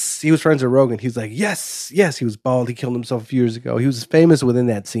 yes. He was friends with Rogan. He's like, yes. He was bald. He killed himself a few years ago. He was famous within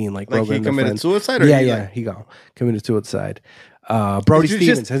that scene. Like Rogan he committed suicide? Or he committed suicide. Brody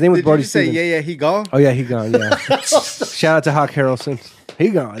Stevens. His name was Brody Stevens. He gone? Oh, yeah, he gone, yeah. Shout out to Hawk Harrelson. He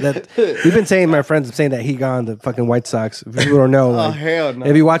gone. We've been saying, my friends have saying that he gone, the fucking White Sox. If people don't know. Like, hell no.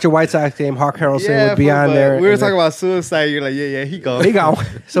 If you watch a White Sox game, Hawk Harrelson would be on there. We were talking about suicide. You're like, he gone. He gone.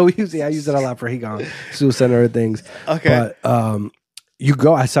 So I use it a lot for he gone. Suicide and other things. Okay. But you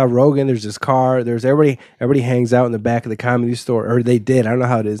go, I saw Rogan, there's this car, there's everybody hangs out in the back of the Comedy Store, or they did. I don't know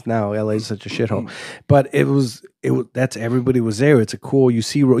how it is now. LA is such a shithole. But it was that's everybody was there. It's a cool, you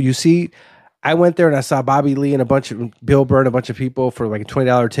see I went there and I saw Bobby Lee and a bunch of Bill Burr and a bunch of people for like a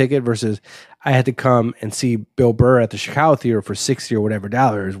 $20 ticket versus I had to come and see Bill Burr at the Chicago Theater for $60 or whatever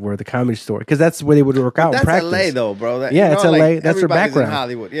dollars where the Comedy Store, because that's where they would work out and practice. That's LA though, bro. It's LA. That's their background. In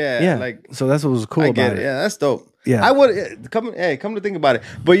Hollywood. Yeah. Like, so that's what was cool about it. Yeah, that's dope. Yeah. I would come to think about it.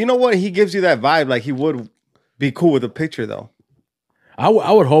 But you know what? He gives you that vibe like he would be cool with a picture though. I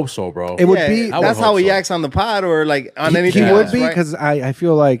would hope so, bro. It would be. I would That's how hope he so. acts on the pod or like on anything. He would else, be right? because I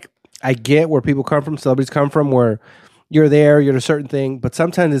feel like I get where people come from, celebrities come from, where you're there, you're at a certain thing. But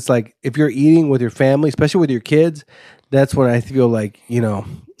sometimes it's like if you're eating with your family, especially with your kids, that's when I feel like,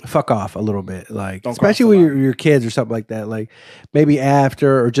 fuck off a little bit. Like, Don't especially cross the with your kids or something like that. Like maybe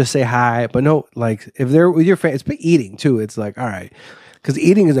after or just say hi. But no, like if they're with your family, it's eating too. It's like, all right. Because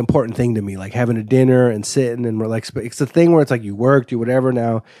eating is an important thing to me, like having a dinner and sitting and relax. But it's the thing where it's like you worked, you whatever.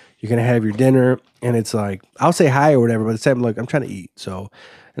 Now you're gonna have your dinner, and it's like I'll say hi or whatever, but it's time like I'm trying to eat. So,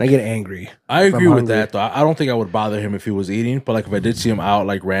 and I get angry. I if I'm agree with hungry. that though. I don't think I would bother him if he was eating, but like if I did see him out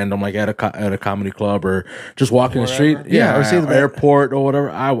like random, like at a comedy club or just walking the street, Yeah, or see the- airport or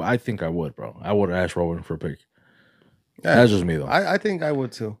whatever, I think I would, bro. I would ask Rowan for a pic. Yeah. That's just me though. I think I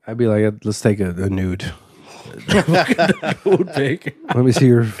would too. I'd be like, let's take a nude. Food pic. Let me see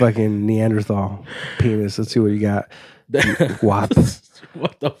your fucking Neanderthal penis. Let's see what you got. Wop.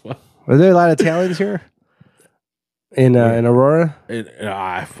 What the fuck? Are there a lot of Italians here in Aurora?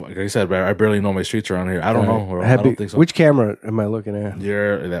 Like I said, I barely know my streets around here. I don't know. Bro. I Happy, don't think so. Which camera am I looking at?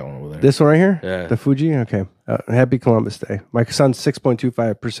 You're that one over there. This one right here? Yeah. The Fuji? Okay. Happy Columbus Day. My son's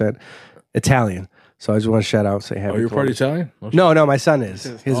 6.25% Italian. So I just want to shout out and say happy You're part Columbus. Italian? No, my son is.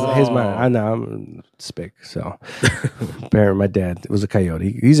 His mine. I know, I'm spick. So apparently my dad was a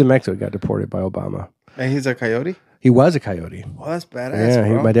coyote. He's in Mexico, got deported by Obama. And he's a coyote. He was a coyote. Well, that's badass, Yeah,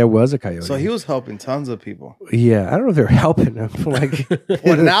 bro. my dad was a coyote. So he was helping tons of people. Yeah, I don't know if they're helping him. Like,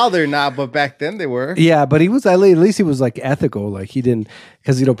 Well, now they're not, but back then they were. yeah, but he was at least he was like ethical. Like he didn't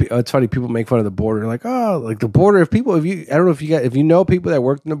because it's funny people make fun of the border. Like like the border. If you I don't know if you know people that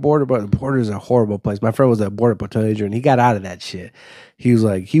worked in the border, but the border is a horrible place. My friend was a border patrol agent and he got out of that shit. He was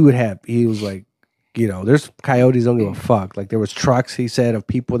like there's coyotes don't give a fuck. Like there was trucks, he said, of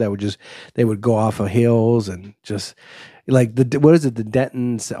people that would go off of hills and just like the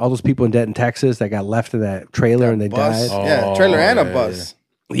Dentons, all those people in Denton, Texas that got left in that trailer and they Bus. died. Yeah, trailer and a yeah, bus.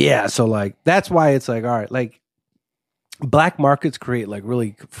 Yeah, so like that's why it's like all right, like black markets create like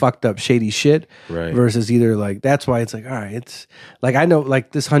really fucked up shady shit Right. versus either like that's why it's like all right, it's like I know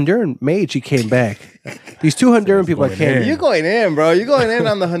like this Honduran maid, she came back. These two Honduran people that came in. You're going in, bro. You're going in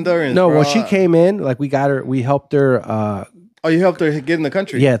on the Hondurans. No, bro. when she came in, like we helped her Oh, you helped her get in the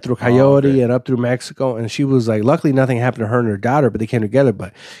country. yeah, through Coyote okay. and up through Mexico. And she was like, luckily nothing happened to her and her daughter, but they came together.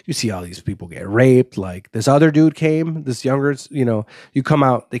 But you see all these people get raped. Like this other dude came, this younger, you come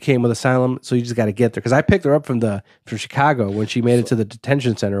out, they came with asylum. So you just got to get there. Cause I picked her up from Chicago when she made it to the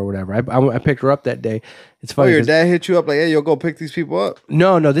detention center or whatever. I picked her up that day. It's Oh, funny. your 'cause- dad hit you up like, hey, you'll go pick these people up.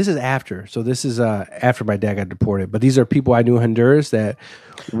 No, this is after. So this is after my dad got deported. But these are people I knew in Honduras that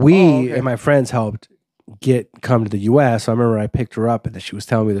we and my friends helped come to the U.S. So I remember I picked her up and then she was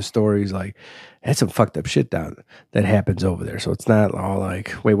telling me the stories like that's some fucked up shit down that happens over there. So it's not all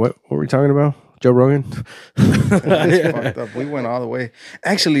like, wait, what were we talking about? Joe Rogan? It's fucked up. We went all the way.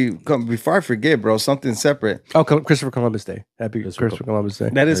 Actually, before I forget, bro, something separate. Oh, Christopher Columbus Day. Happy Christopher Columbus Day.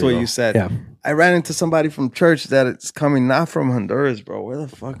 That is There what you you go. said. Yeah. I ran into somebody from church that it's coming not from Honduras, bro. Where the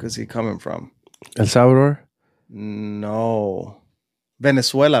fuck is he coming from? El Salvador? No.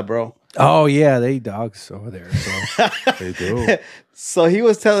 Venezuela, bro. Oh, yeah. They eat dogs over there. So. They do. So he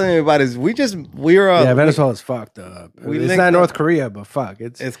was telling me about his. We were yeah, Venezuela's fucked up. we It's linked not up- North Korea, but fuck.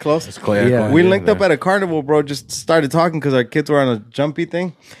 It's close. It's clear. Yeah. We linked up at a carnival, bro. Just started talking because our kids were on a jumpy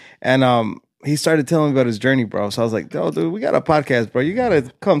thing, and he started telling me about his journey, bro. So I was like, "Yo, dude, we got a podcast, bro. You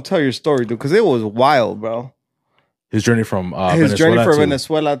gotta come tell your story, dude, because it was wild, bro. His journey from His journey from to-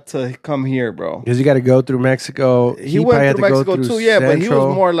 Venezuela to come here, bro. Because you got to go through Mexico. He probably went had through to go Mexico through too, yeah, but he Central.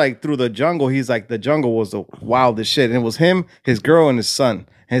 was more like through the jungle. He's like the jungle was the wildest shit, and it was him, his girl, and his son.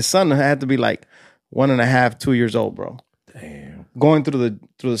 His son had to be like 1.5, 2 years old, bro. Damn. Going through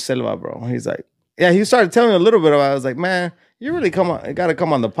the selva, bro. He's like, yeah. He started telling me a little bit about it. I was like, man, you really got to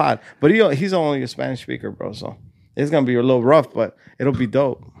come on the pod. But he's only a Spanish speaker, bro. So it's gonna be a little rough, but it'll be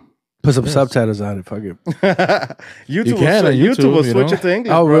dope. Put some subtitles on it. Fuck it. YouTube, can on YouTube will YouTube, you switch know? it to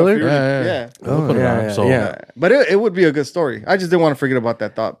English. Oh, bro, really? if you're- Yeah, yeah. We'll put it yeah, on. yeah, So yeah. But it would be a good story. I just didn't want to forget about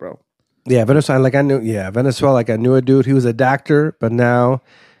that thought, bro. Yeah, Venezuela. Like I knew. Yeah, Venezuela. Like I knew a dude. He was a doctor, but now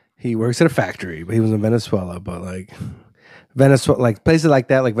he works at a factory. But he was in Venezuela. But like Venezuela, like places like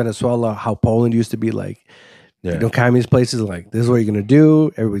that, like Venezuela, how Poland used to be, like yeah. communist places. Like this is what you're gonna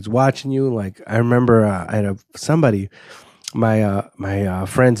do. Everybody's watching you. Like I remember I had somebody. My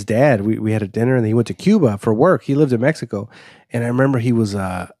friend's dad, we had a dinner and he went to Cuba for work. He lived in Mexico. And I remember he was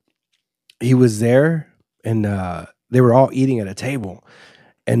there and they were all eating at a table.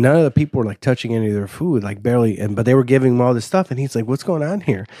 And none of the people were like touching any of their food, like barely. But they were giving him all this stuff. And he's like, what's going on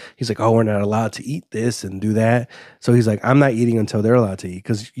here? He's like, oh, we're not allowed to eat this and do that. So he's like, I'm not eating until they're allowed to eat.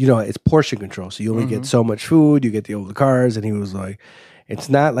 Because, it's portion control. So you only get so much food. You get the old cars. And he was like, it's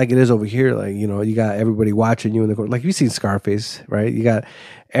not like it is over here. Like, you got everybody watching you in the corner. Like, you've seen Scarface, right? You got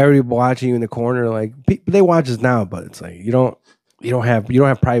everybody watching you in the corner. Like, they watch us now, but it's like, you don't have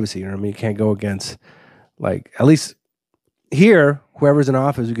privacy. You know what I mean? You can't go against, like, at least here, whoever's in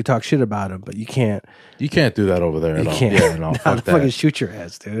office, you could talk shit about him, but you can't. You can't do that over there at all. Can't. Yeah, no, fuck that. Fucking shoot your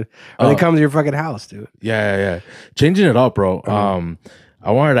ass, dude. Or they come to your fucking house, dude. Yeah. Changing it up, bro.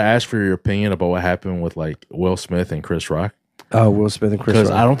 I wanted to ask for your opinion about what happened with like Will Smith and Chris Rock. Oh, Will Smith and Chris Rock.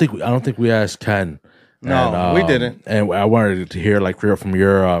 Because I don't think we asked Ken. No, we didn't. And I wanted to hear like from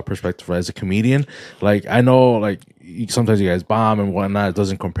your perspective as a comedian. Like, I know like sometimes you guys bomb and whatnot. It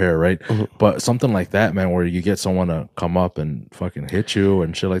doesn't compare, right? Mm-hmm. But something like that, man, where you get someone to come up and fucking hit you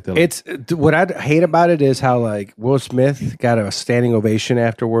and shit like that. It's what I hate about it is how like Will Smith got a standing ovation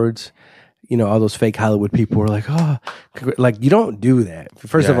afterwards. All those fake Hollywood people were like, oh, like you don't do that.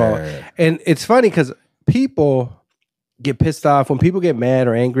 First of all, and it's funny because people get pissed off when people get mad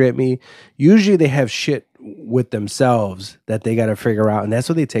or angry at me. Usually they have shit with themselves that they got to figure out, and that's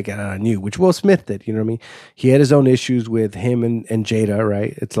what they take it out on you, which Will Smith did. You know what I mean? He had his own issues with him and Jada,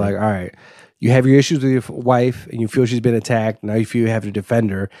 right? It's like, all right, you have your issues with your wife and you feel she's been attacked. Now you feel you have to defend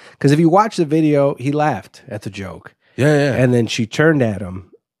her. Because if you watch the video, he laughed at the joke. Yeah. And then she turned at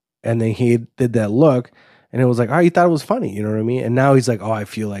him, and then he did that look. And it was like, oh, he thought it was funny, you know what I mean? And now he's like, oh, I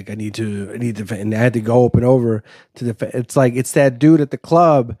feel like I need to, and I had to go up and over to defend. It's like, it's that dude at the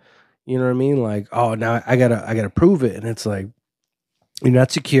club, you know what I mean? Like, oh, now I gotta prove it. And it's like, you're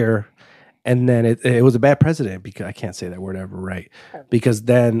not secure. And then it was a bad precedent, because I can't say that word ever right. Because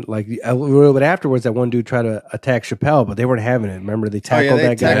then, like, a little bit afterwards, that one dude tried to attack Chappelle, but they weren't having it. Remember, they tackled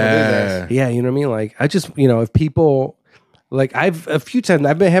that guy. Yeah, you know what I mean? Like, I just, if people. Like, a few times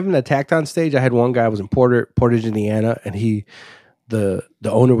I've been having attacked on stage. I had one guy was in Portage, Indiana, and the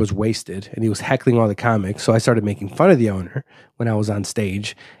owner was wasted and he was heckling all the comics. So I started making fun of the owner when I was on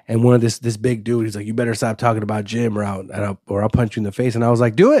stage. And one of this big dude, he's like, "You better stop talking about Jim, or I'll punch you in the face." And I was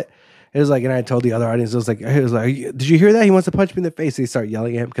like, "Do it." It was like, and I told the other audience, it was like, "Did you hear that? He wants to punch me in the face." They start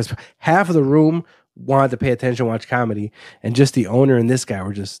yelling at him because half of the room wanted to pay attention, watch comedy, and just the owner and this guy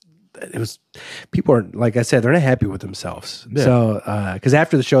were just. It was people are, like I said, they're not happy with themselves. Yeah. So because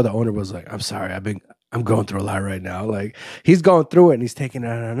after the show, the owner was like, "I'm sorry, I'm going through a lot right now." Like, he's going through it and he's taking it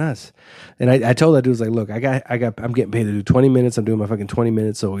out on us. And I told that dude, was like, "Look, I'm getting paid to do 20 minutes. I'm doing my fucking 20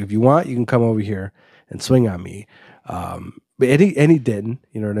 minutes. So if you want, you can come over here and swing on me." But he didn't,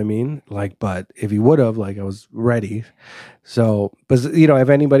 you know what I mean? Like, but if he would have, like, I was ready. So, but if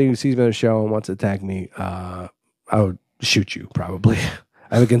anybody who sees me on the show and wants to attack me, I would shoot you probably.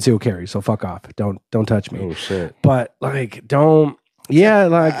 I have a concealed carry, so fuck off. Don't touch me. Oh shit! But like, don't. Yeah,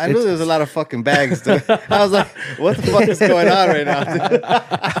 like I knew there was a lot of fucking bags, dude. I was like, what the fuck is going on right now, dude?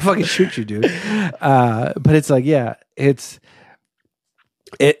 I fucking shoot you, dude. But it's like, yeah, it's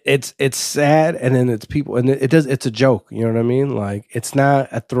sad, and then it's people, and it's a joke. You know what I mean? Like, it's not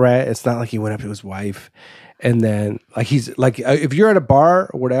a threat. It's not like he went up to his wife, and then like he's like, if you're at a bar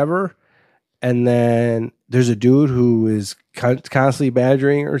or whatever, and then there's a dude who is constantly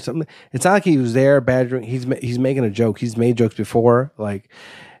badgering or something. It's not like he was there badgering. He's making a joke. He's made jokes before. Like,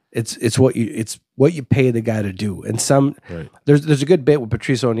 it's what you pay the guy to do. And right. There's a good bit with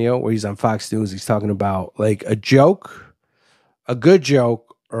Patrice O'Neal where he's on Fox News. He's talking about like a good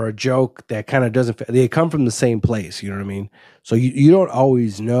joke or a joke that kind of doesn't fit. They come from the same place. You know what I mean? So you don't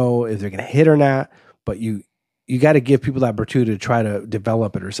always know if they're gonna hit or not, but you got to give people the opportunity to try to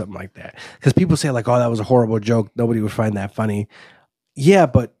develop it or something like that. Because people say like, "Oh, that was a horrible joke. Nobody would find that funny." Yeah,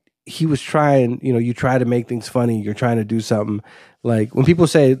 but he was trying. You try to make things funny. You're trying to do something. Like, when people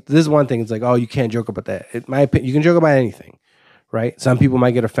say this is one thing, it's like, "Oh, you can't joke about that." In my opinion, you can joke about anything, right? Some people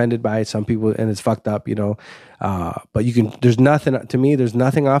might get offended by it. Some people, and it's fucked up, But you can. There's nothing to me. There's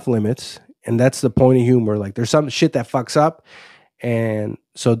nothing off limits, and that's the point of humor. Like, there's some shit that fucks up. And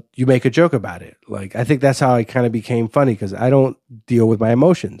so you make a joke about it. Like, I think that's how I kind of became funny, because I don't deal with my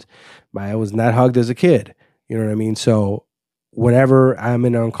emotions. I was not hugged as a kid. You know what I mean? So whenever I'm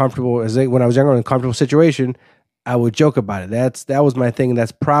in an uncomfortable, when I was younger, an uncomfortable situation, I would joke about it. That was my thing. And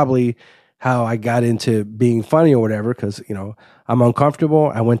that's probably how I got into being funny or whatever. Because, I'm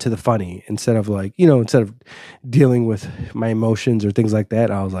uncomfortable. I went to the funny instead of dealing with my emotions or things like that.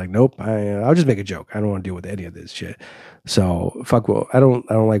 I was like, nope, I'll just make a joke. I don't want to deal with any of this shit. So fuck Will. I don't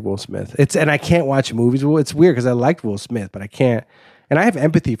like Will Smith. And I can't watch movies. Well, it's weird because I liked Will Smith, but I can't. And I have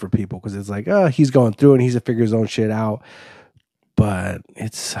empathy for people because it's like, oh, he's going through and he's to figure his own shit out. but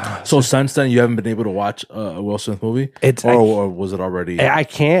it's So since then, you haven't been able to watch a Will Smith movie, or was it already? I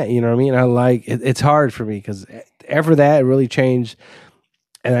can't. You know what I mean? I like it, it's hard for me because after that, it really changed,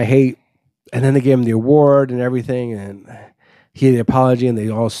 and I hate. And then they gave him the award and everything, and he had the apology, and they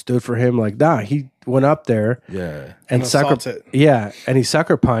all stood for him. Like, nah, he went up there, and he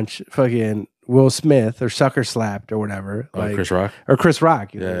sucker punched fucking Will Smith or sucker slapped or whatever, like Chris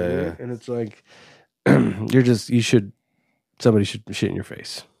Rock You know what I mean? And it's like somebody should shit in your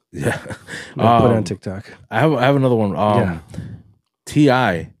face. Yeah, put it on TikTok. I have another one.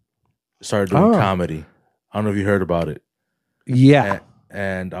 T.I. started doing comedy. I don't know if you heard about it. Yeah.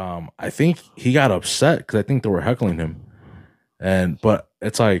 And I think he got upset because I think they were heckling him, but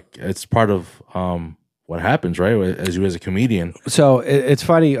it's like it's part of what happens, right? As you as a comedian. So it's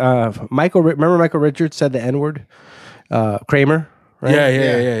funny. Remember Michael Richards said the N-word, Kramer, right?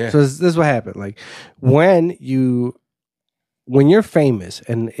 Yeah. So this is what happened. Like when you're famous,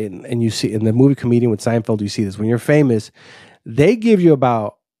 and you see in the movie Comedian with Seinfeld, you see this. When you're famous, they give you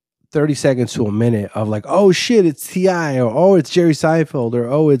about 30 seconds to a minute of like, oh shit, it's T.I. or oh, it's Jerry Seinfeld or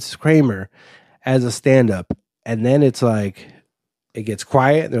oh, it's Kramer as a stand-up. And then it's like, it gets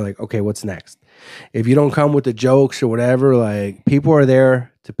quiet. And they're like, okay, what's next? If you don't come with the jokes or whatever, like people are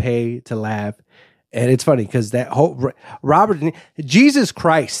there to pay to laugh. And it's funny because that whole Jesus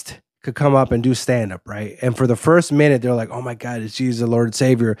Christ could come up and do stand-up, right? And for the first minute, they're like, oh my God, it's Jesus, the Lord and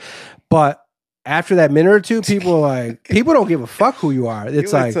Savior. But after that minute or two, people don't give a fuck who you are.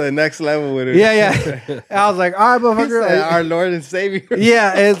 It's like to the next level with it. Yeah. I was like, all right, motherfucker, our Lord and Savior.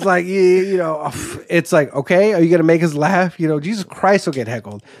 Yeah, it's like it's like, okay, are you gonna make us laugh? Jesus Christ will get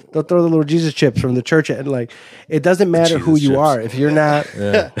heckled. They'll throw the little Jesus chips from the church, and like, it doesn't matter who you are if you're not.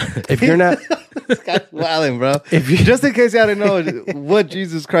 If you're not. This guy's wilding, bro. Just in case y'all didn't know what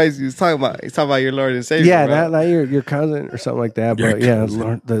Jesus Christ he's talking about. He's talking about your Lord and Savior. Yeah, bro. not your cousin or something like that. But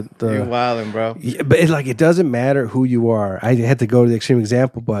Lord, you're wilding, bro. Yeah, but it doesn't matter who you are. I had to go to the extreme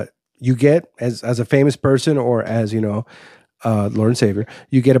example, but you get as a famous person or as Lord and Savior,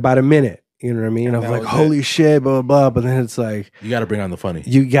 you get about a minute. You know what I mean? Of like, holy shit, blah, blah, blah. But then it's like... You got to bring on the funny.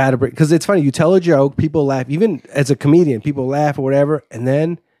 You got to bring... Because it's funny. You tell a joke, people laugh. Even as a comedian, people laugh or whatever. And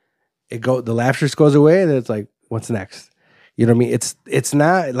then the laughter just goes away. And then it's like, what's next? You know what I mean? It's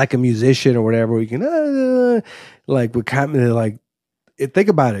not like a musician or whatever. Where you can... like, with comedy, like... Think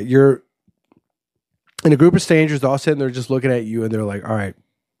about it. You're in a group of strangers, all sitting there just looking at you. And they're like, all right,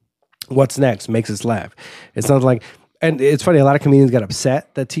 what's next? Makes us laugh. It's not like... And it's funny, a lot of comedians get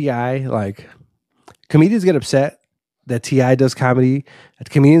upset that T.I. Comedians get upset that T.I. does comedy.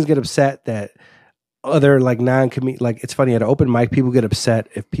 Comedians get upset that other non-comedians, it's funny, at an open mic, people get upset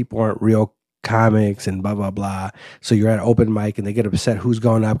if people aren't real comics and blah, blah, blah. So you're at an open mic and they get upset who's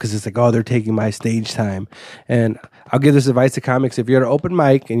going up because it's like, oh, they're taking my stage time. And I'll give this advice to comics. If you're at an open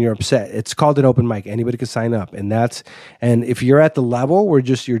mic and you're upset, it's called an open mic. Anybody can sign up. And if you're at the level where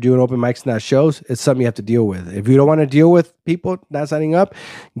you're doing open mics, not shows, it's something you have to deal with. If you don't want to deal with people not signing up,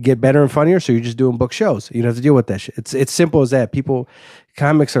 get better and funnier. So you're just doing book shows. You don't have to deal with that shit. It's simple as that.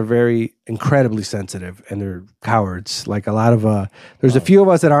 Comics are very incredibly sensitive and they're cowards. Like a lot of there's a few of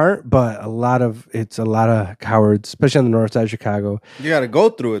us that aren't, but a lot of cowards, especially on the north side of Chicago. You got to go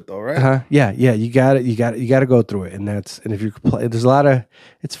through it though, right? Yeah. You got to go through it, and if you there's a lot of,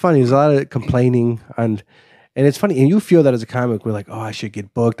 it's funny. There's a lot of complaining and it's funny, and you feel that as a comic, we're like, oh, I should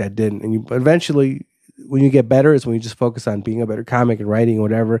get booked, I didn't, and but eventually. When you get better is when you just focus on being a better comic and writing or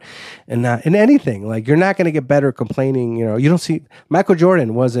whatever, and not in anything. Like you're not going to get better complaining. You don't see Michael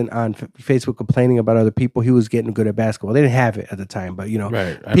Jordan wasn't on Facebook complaining about other people. He was getting good at basketball. They didn't have it at the time, but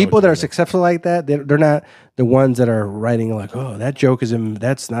people that are successful like that, they're not the ones that are writing like, oh, that joke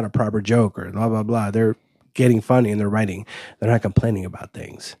that's not a proper joke or blah blah blah. They're getting funny and they're writing. They're not complaining about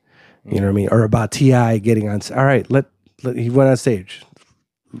things. You know what I mean? Or about T.I. getting on. All right, he went on stage.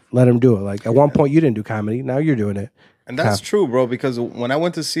 Let him do it. Like at one point you didn't do comedy. Now you're doing it. And that's true, bro. Because when I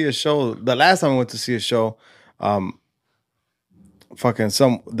went to see a show, the last time I went to see a show, the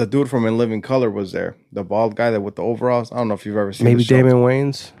dude from In Living Color was there. The bald guy with the overalls. I don't know if you've ever seen. Maybe Damon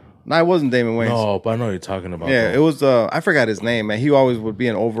Wayans. No, it wasn't Damon Wayans. No, but I know what you're talking about. Yeah, it was. I forgot his name, man. He always would be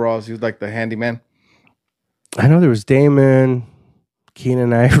in overalls. He was like the handyman. I know there was Damon,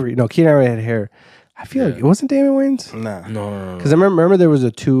 Keenan Ivory. No, Keenan Ivory had hair. I feel like it wasn't Damon Wayans. Nah. No. Because I remember there was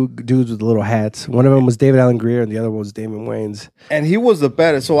two dudes with little hats. One of them was David Alan Grier, and the other one was Damon Wayans. And he was the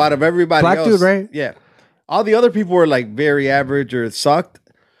better. So out of everybody Black else, dude, right? Yeah. All the other people were like very average or sucked.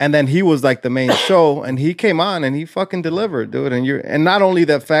 And then he was like the main show, and he came on and he fucking delivered, dude. And not only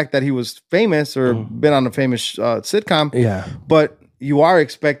the fact that he was famous or been on a famous sitcom, yeah, but you are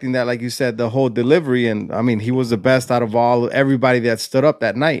expecting that, like you said, the whole delivery. And I mean, he was the best out of everybody that stood up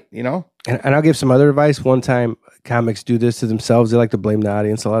that night, you know? And I'll give some other advice. One time, comics do this to themselves. They like to blame the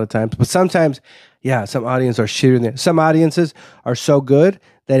audience a lot of times. But sometimes, yeah, some audiences are shitting there. Some audiences are so good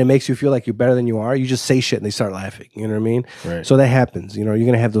that it makes you feel like you're better than you are. You just say shit and they start laughing. You know what I mean? Right. So that happens. You know, you're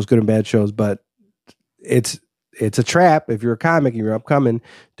going to have those good and bad shows, but it's a trap. If you're a comic and you're upcoming,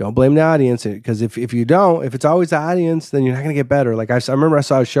 don't blame the audience, because if you don't, if it's always the audience, then you're not going to get better. Like I remember I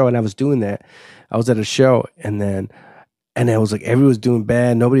saw a show and I was doing that. I was at a show and it was like everyone was doing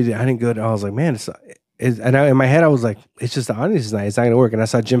bad. Nobody did anything good. And I was like, man, in my head I was like, it's just the audience tonight. It's not going to work. And I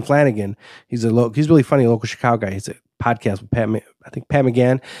saw Jim Flanagan. He's really funny, local Chicago guy. He's a podcast with Pat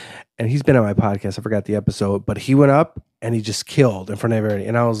McGann, and he's been on my podcast. I forgot the episode, but he went up and he just killed in front of everybody.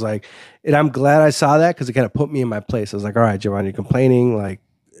 And I was like, and I'm glad I saw that because it kind of put me in my place. I was like, all right, Giovanni, you're complaining. Like,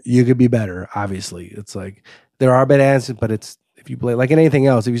 you could be better. Obviously, it's like there are bad answers, but it's, if you blame, like in anything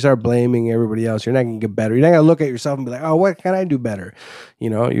else, if you start blaming everybody else, you're not going to get better. You're not going to look at yourself and be like, oh, what can I do better?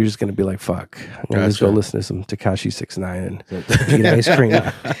 You know, you're just going to be like, fuck, I'm going to just go listen to some Tekashi 6ix9ine and eat ice cream.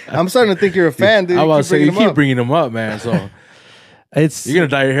 I'm starting to think you're a fan, dude. I was about to say, you keep bringing them up, man. So you're going to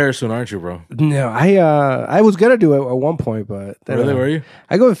dye your hair soon, aren't you, bro? No, I was going to do it at one point, but then, really, were you?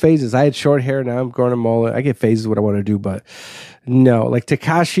 I go in phases. I had short hair, now I'm growing a mullet. I get phases what I want to do, but no, like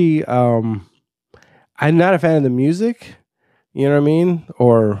Tekashi, I'm not a fan of the music. You know what I mean?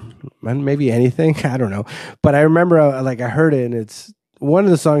 Or maybe anything. I don't know. But I remember, I heard it, and it's one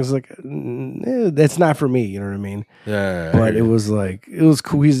of the songs, like, it's not for me. You know what I mean? Yeah. But it was like, it was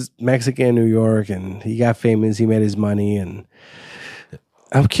cool. He's Mexican in New York, and he got famous. He made his money. And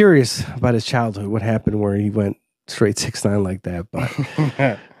I'm curious about his childhood. What happened where he went straight 6ix9ine like that?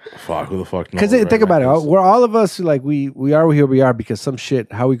 But fuck, who the fuck knows? Because think about it, we're all of us like we are here we are because some shit,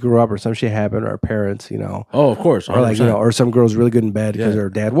 how we grew up, or some shit happened, or our parents, you know. Oh, of course. 100%. Or like, you know, or some girl's really good in bed because her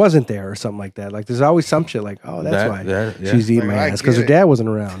dad wasn't there, or something like that. Like, there's always some shit like, oh, that's why she's eating my ass because her dad wasn't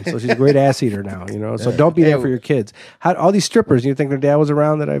around. So she's a great ass eater now, you know. So don't be there for your kids. All these strippers, you think their dad was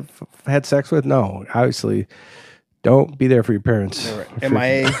around that I've had sex with? No, obviously. Don't be there for your parents.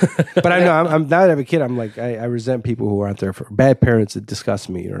 MIA. But I know I'm now that I have a kid, I'm like, I resent people who aren't there for bad parents. It disgusts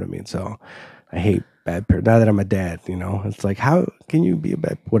me. You know what I mean? So I hate bad parents. Now that I'm a dad, you know, it's like, how can you be a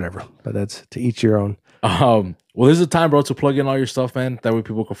bad, whatever, but that's to each your own. Well, this is the time, bro, to plug in all your stuff, man. That way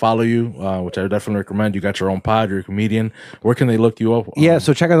people can follow you, which I definitely recommend. You got your own pod, you're a comedian. Where can they look you up? Yeah,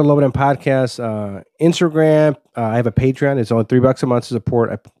 so check out the Lobo Den Podcast, Instagram. I have a Patreon. It's only $3 a month to support.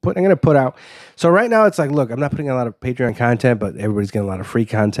 I'm going to put out. So right now it's like, look, I'm not putting a lot of Patreon content, but everybody's getting a lot of free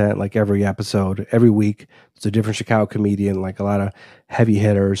content. Like every episode, every week, it's a different Chicago comedian, like a lot of heavy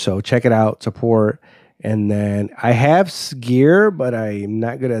hitters. So check it out, support. And then I have gear, but I'm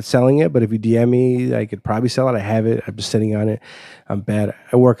not good at selling it. But if you DM me, I could probably sell it. I have it. I'm just sitting on it. I'm bad.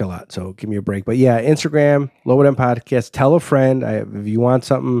 I work a lot, so give me a break. But yeah, Instagram, Lobo Den Podcast. Tell a friend. If you want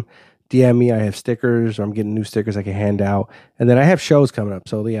something, DM me. I have stickers, or I'm getting new stickers I can hand out. And then I have shows coming up.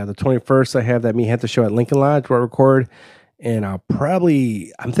 So yeah, the 21st, I have that Me Henta show at Lincoln Lodge where I record. And I'm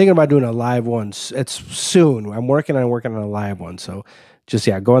thinking about doing a live one. It's soon. I'm working on a live one. So just,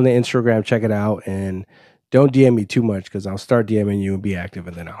 go on the Instagram, check it out, and don't DM me too much because I'll start DMing you and be active,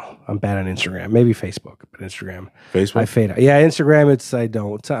 and then I'm bad on Instagram. Maybe Facebook, but Instagram. Facebook? I fade out. Yeah, Instagram, I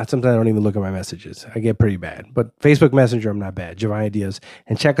don't. Sometimes I don't even look at my messages. I get pretty bad. But Facebook Messenger, I'm not bad. Giovanni Diaz.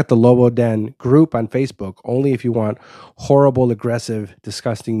 And check out the Lobo Den group on Facebook, only if you want horrible, aggressive,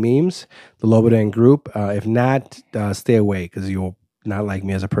 disgusting memes. The Lobo Den group. If not, stay away because you'll not like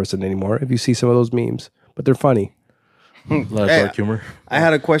me as a person anymore if you see some of those memes. But they're funny. Dark humor. I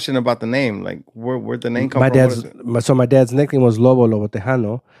had a question about the name. Like, where'd the name come from? My dad's nickname was Lobo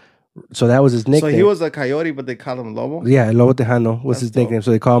Tejano. So that was his nickname. So he was a coyote, but they called him Lobo? Yeah, Lobo Tejano was his nickname.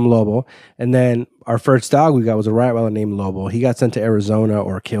 So they call him Lobo. And then our first dog we got was a Rottweiler named Lobo. He got sent to Arizona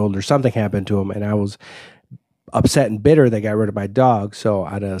or killed or something happened to him. And I was upset and bitter they got rid of my dog. So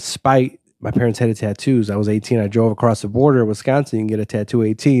out of spite, my parents had tattoos. I was 18. I drove across the border in Wisconsin. You can get a tattoo at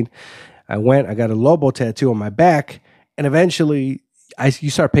 18. I got a Lobo tattoo on my back. And eventually, you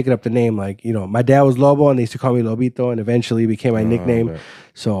start picking up the name. Like, you know, my dad was Lobo, and they used to call me Lobito, and eventually it became my nickname. Okay.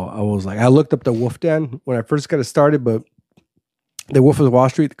 So I was like, I looked up the Wolf Den when I first got it started, but the Wolf of Wall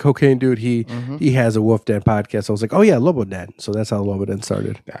Street, the cocaine dude, he has a Wolf Den podcast. So I was like, oh yeah, Lobo Den. So that's how Lobo Den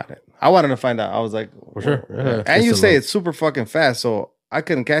started. Got it. I wanted to find out. I was like, for sure. Yeah. And you say it's super fucking fast, so I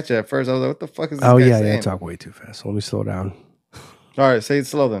couldn't catch it at first. I was like, what the fuck is this guy saying? Yeah, I talk way too fast. So let me slow down. All right, say it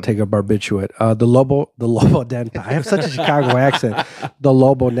slow then. Take a barbiturate. The Lobo Den. I have such a Chicago accent. The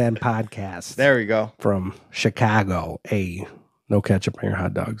Lobo Den Podcast. There we go. From Chicago. No ketchup on your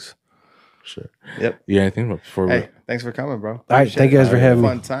hot dogs. Sure. Yep. You got anything before Hey, thanks for coming, bro. All right, thank you guys for having me.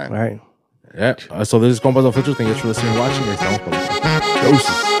 Fun time. All right. Yeah. So this is Compas Official. Thank you guys for listening and watching. Estamos con los-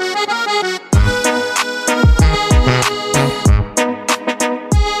 Doses.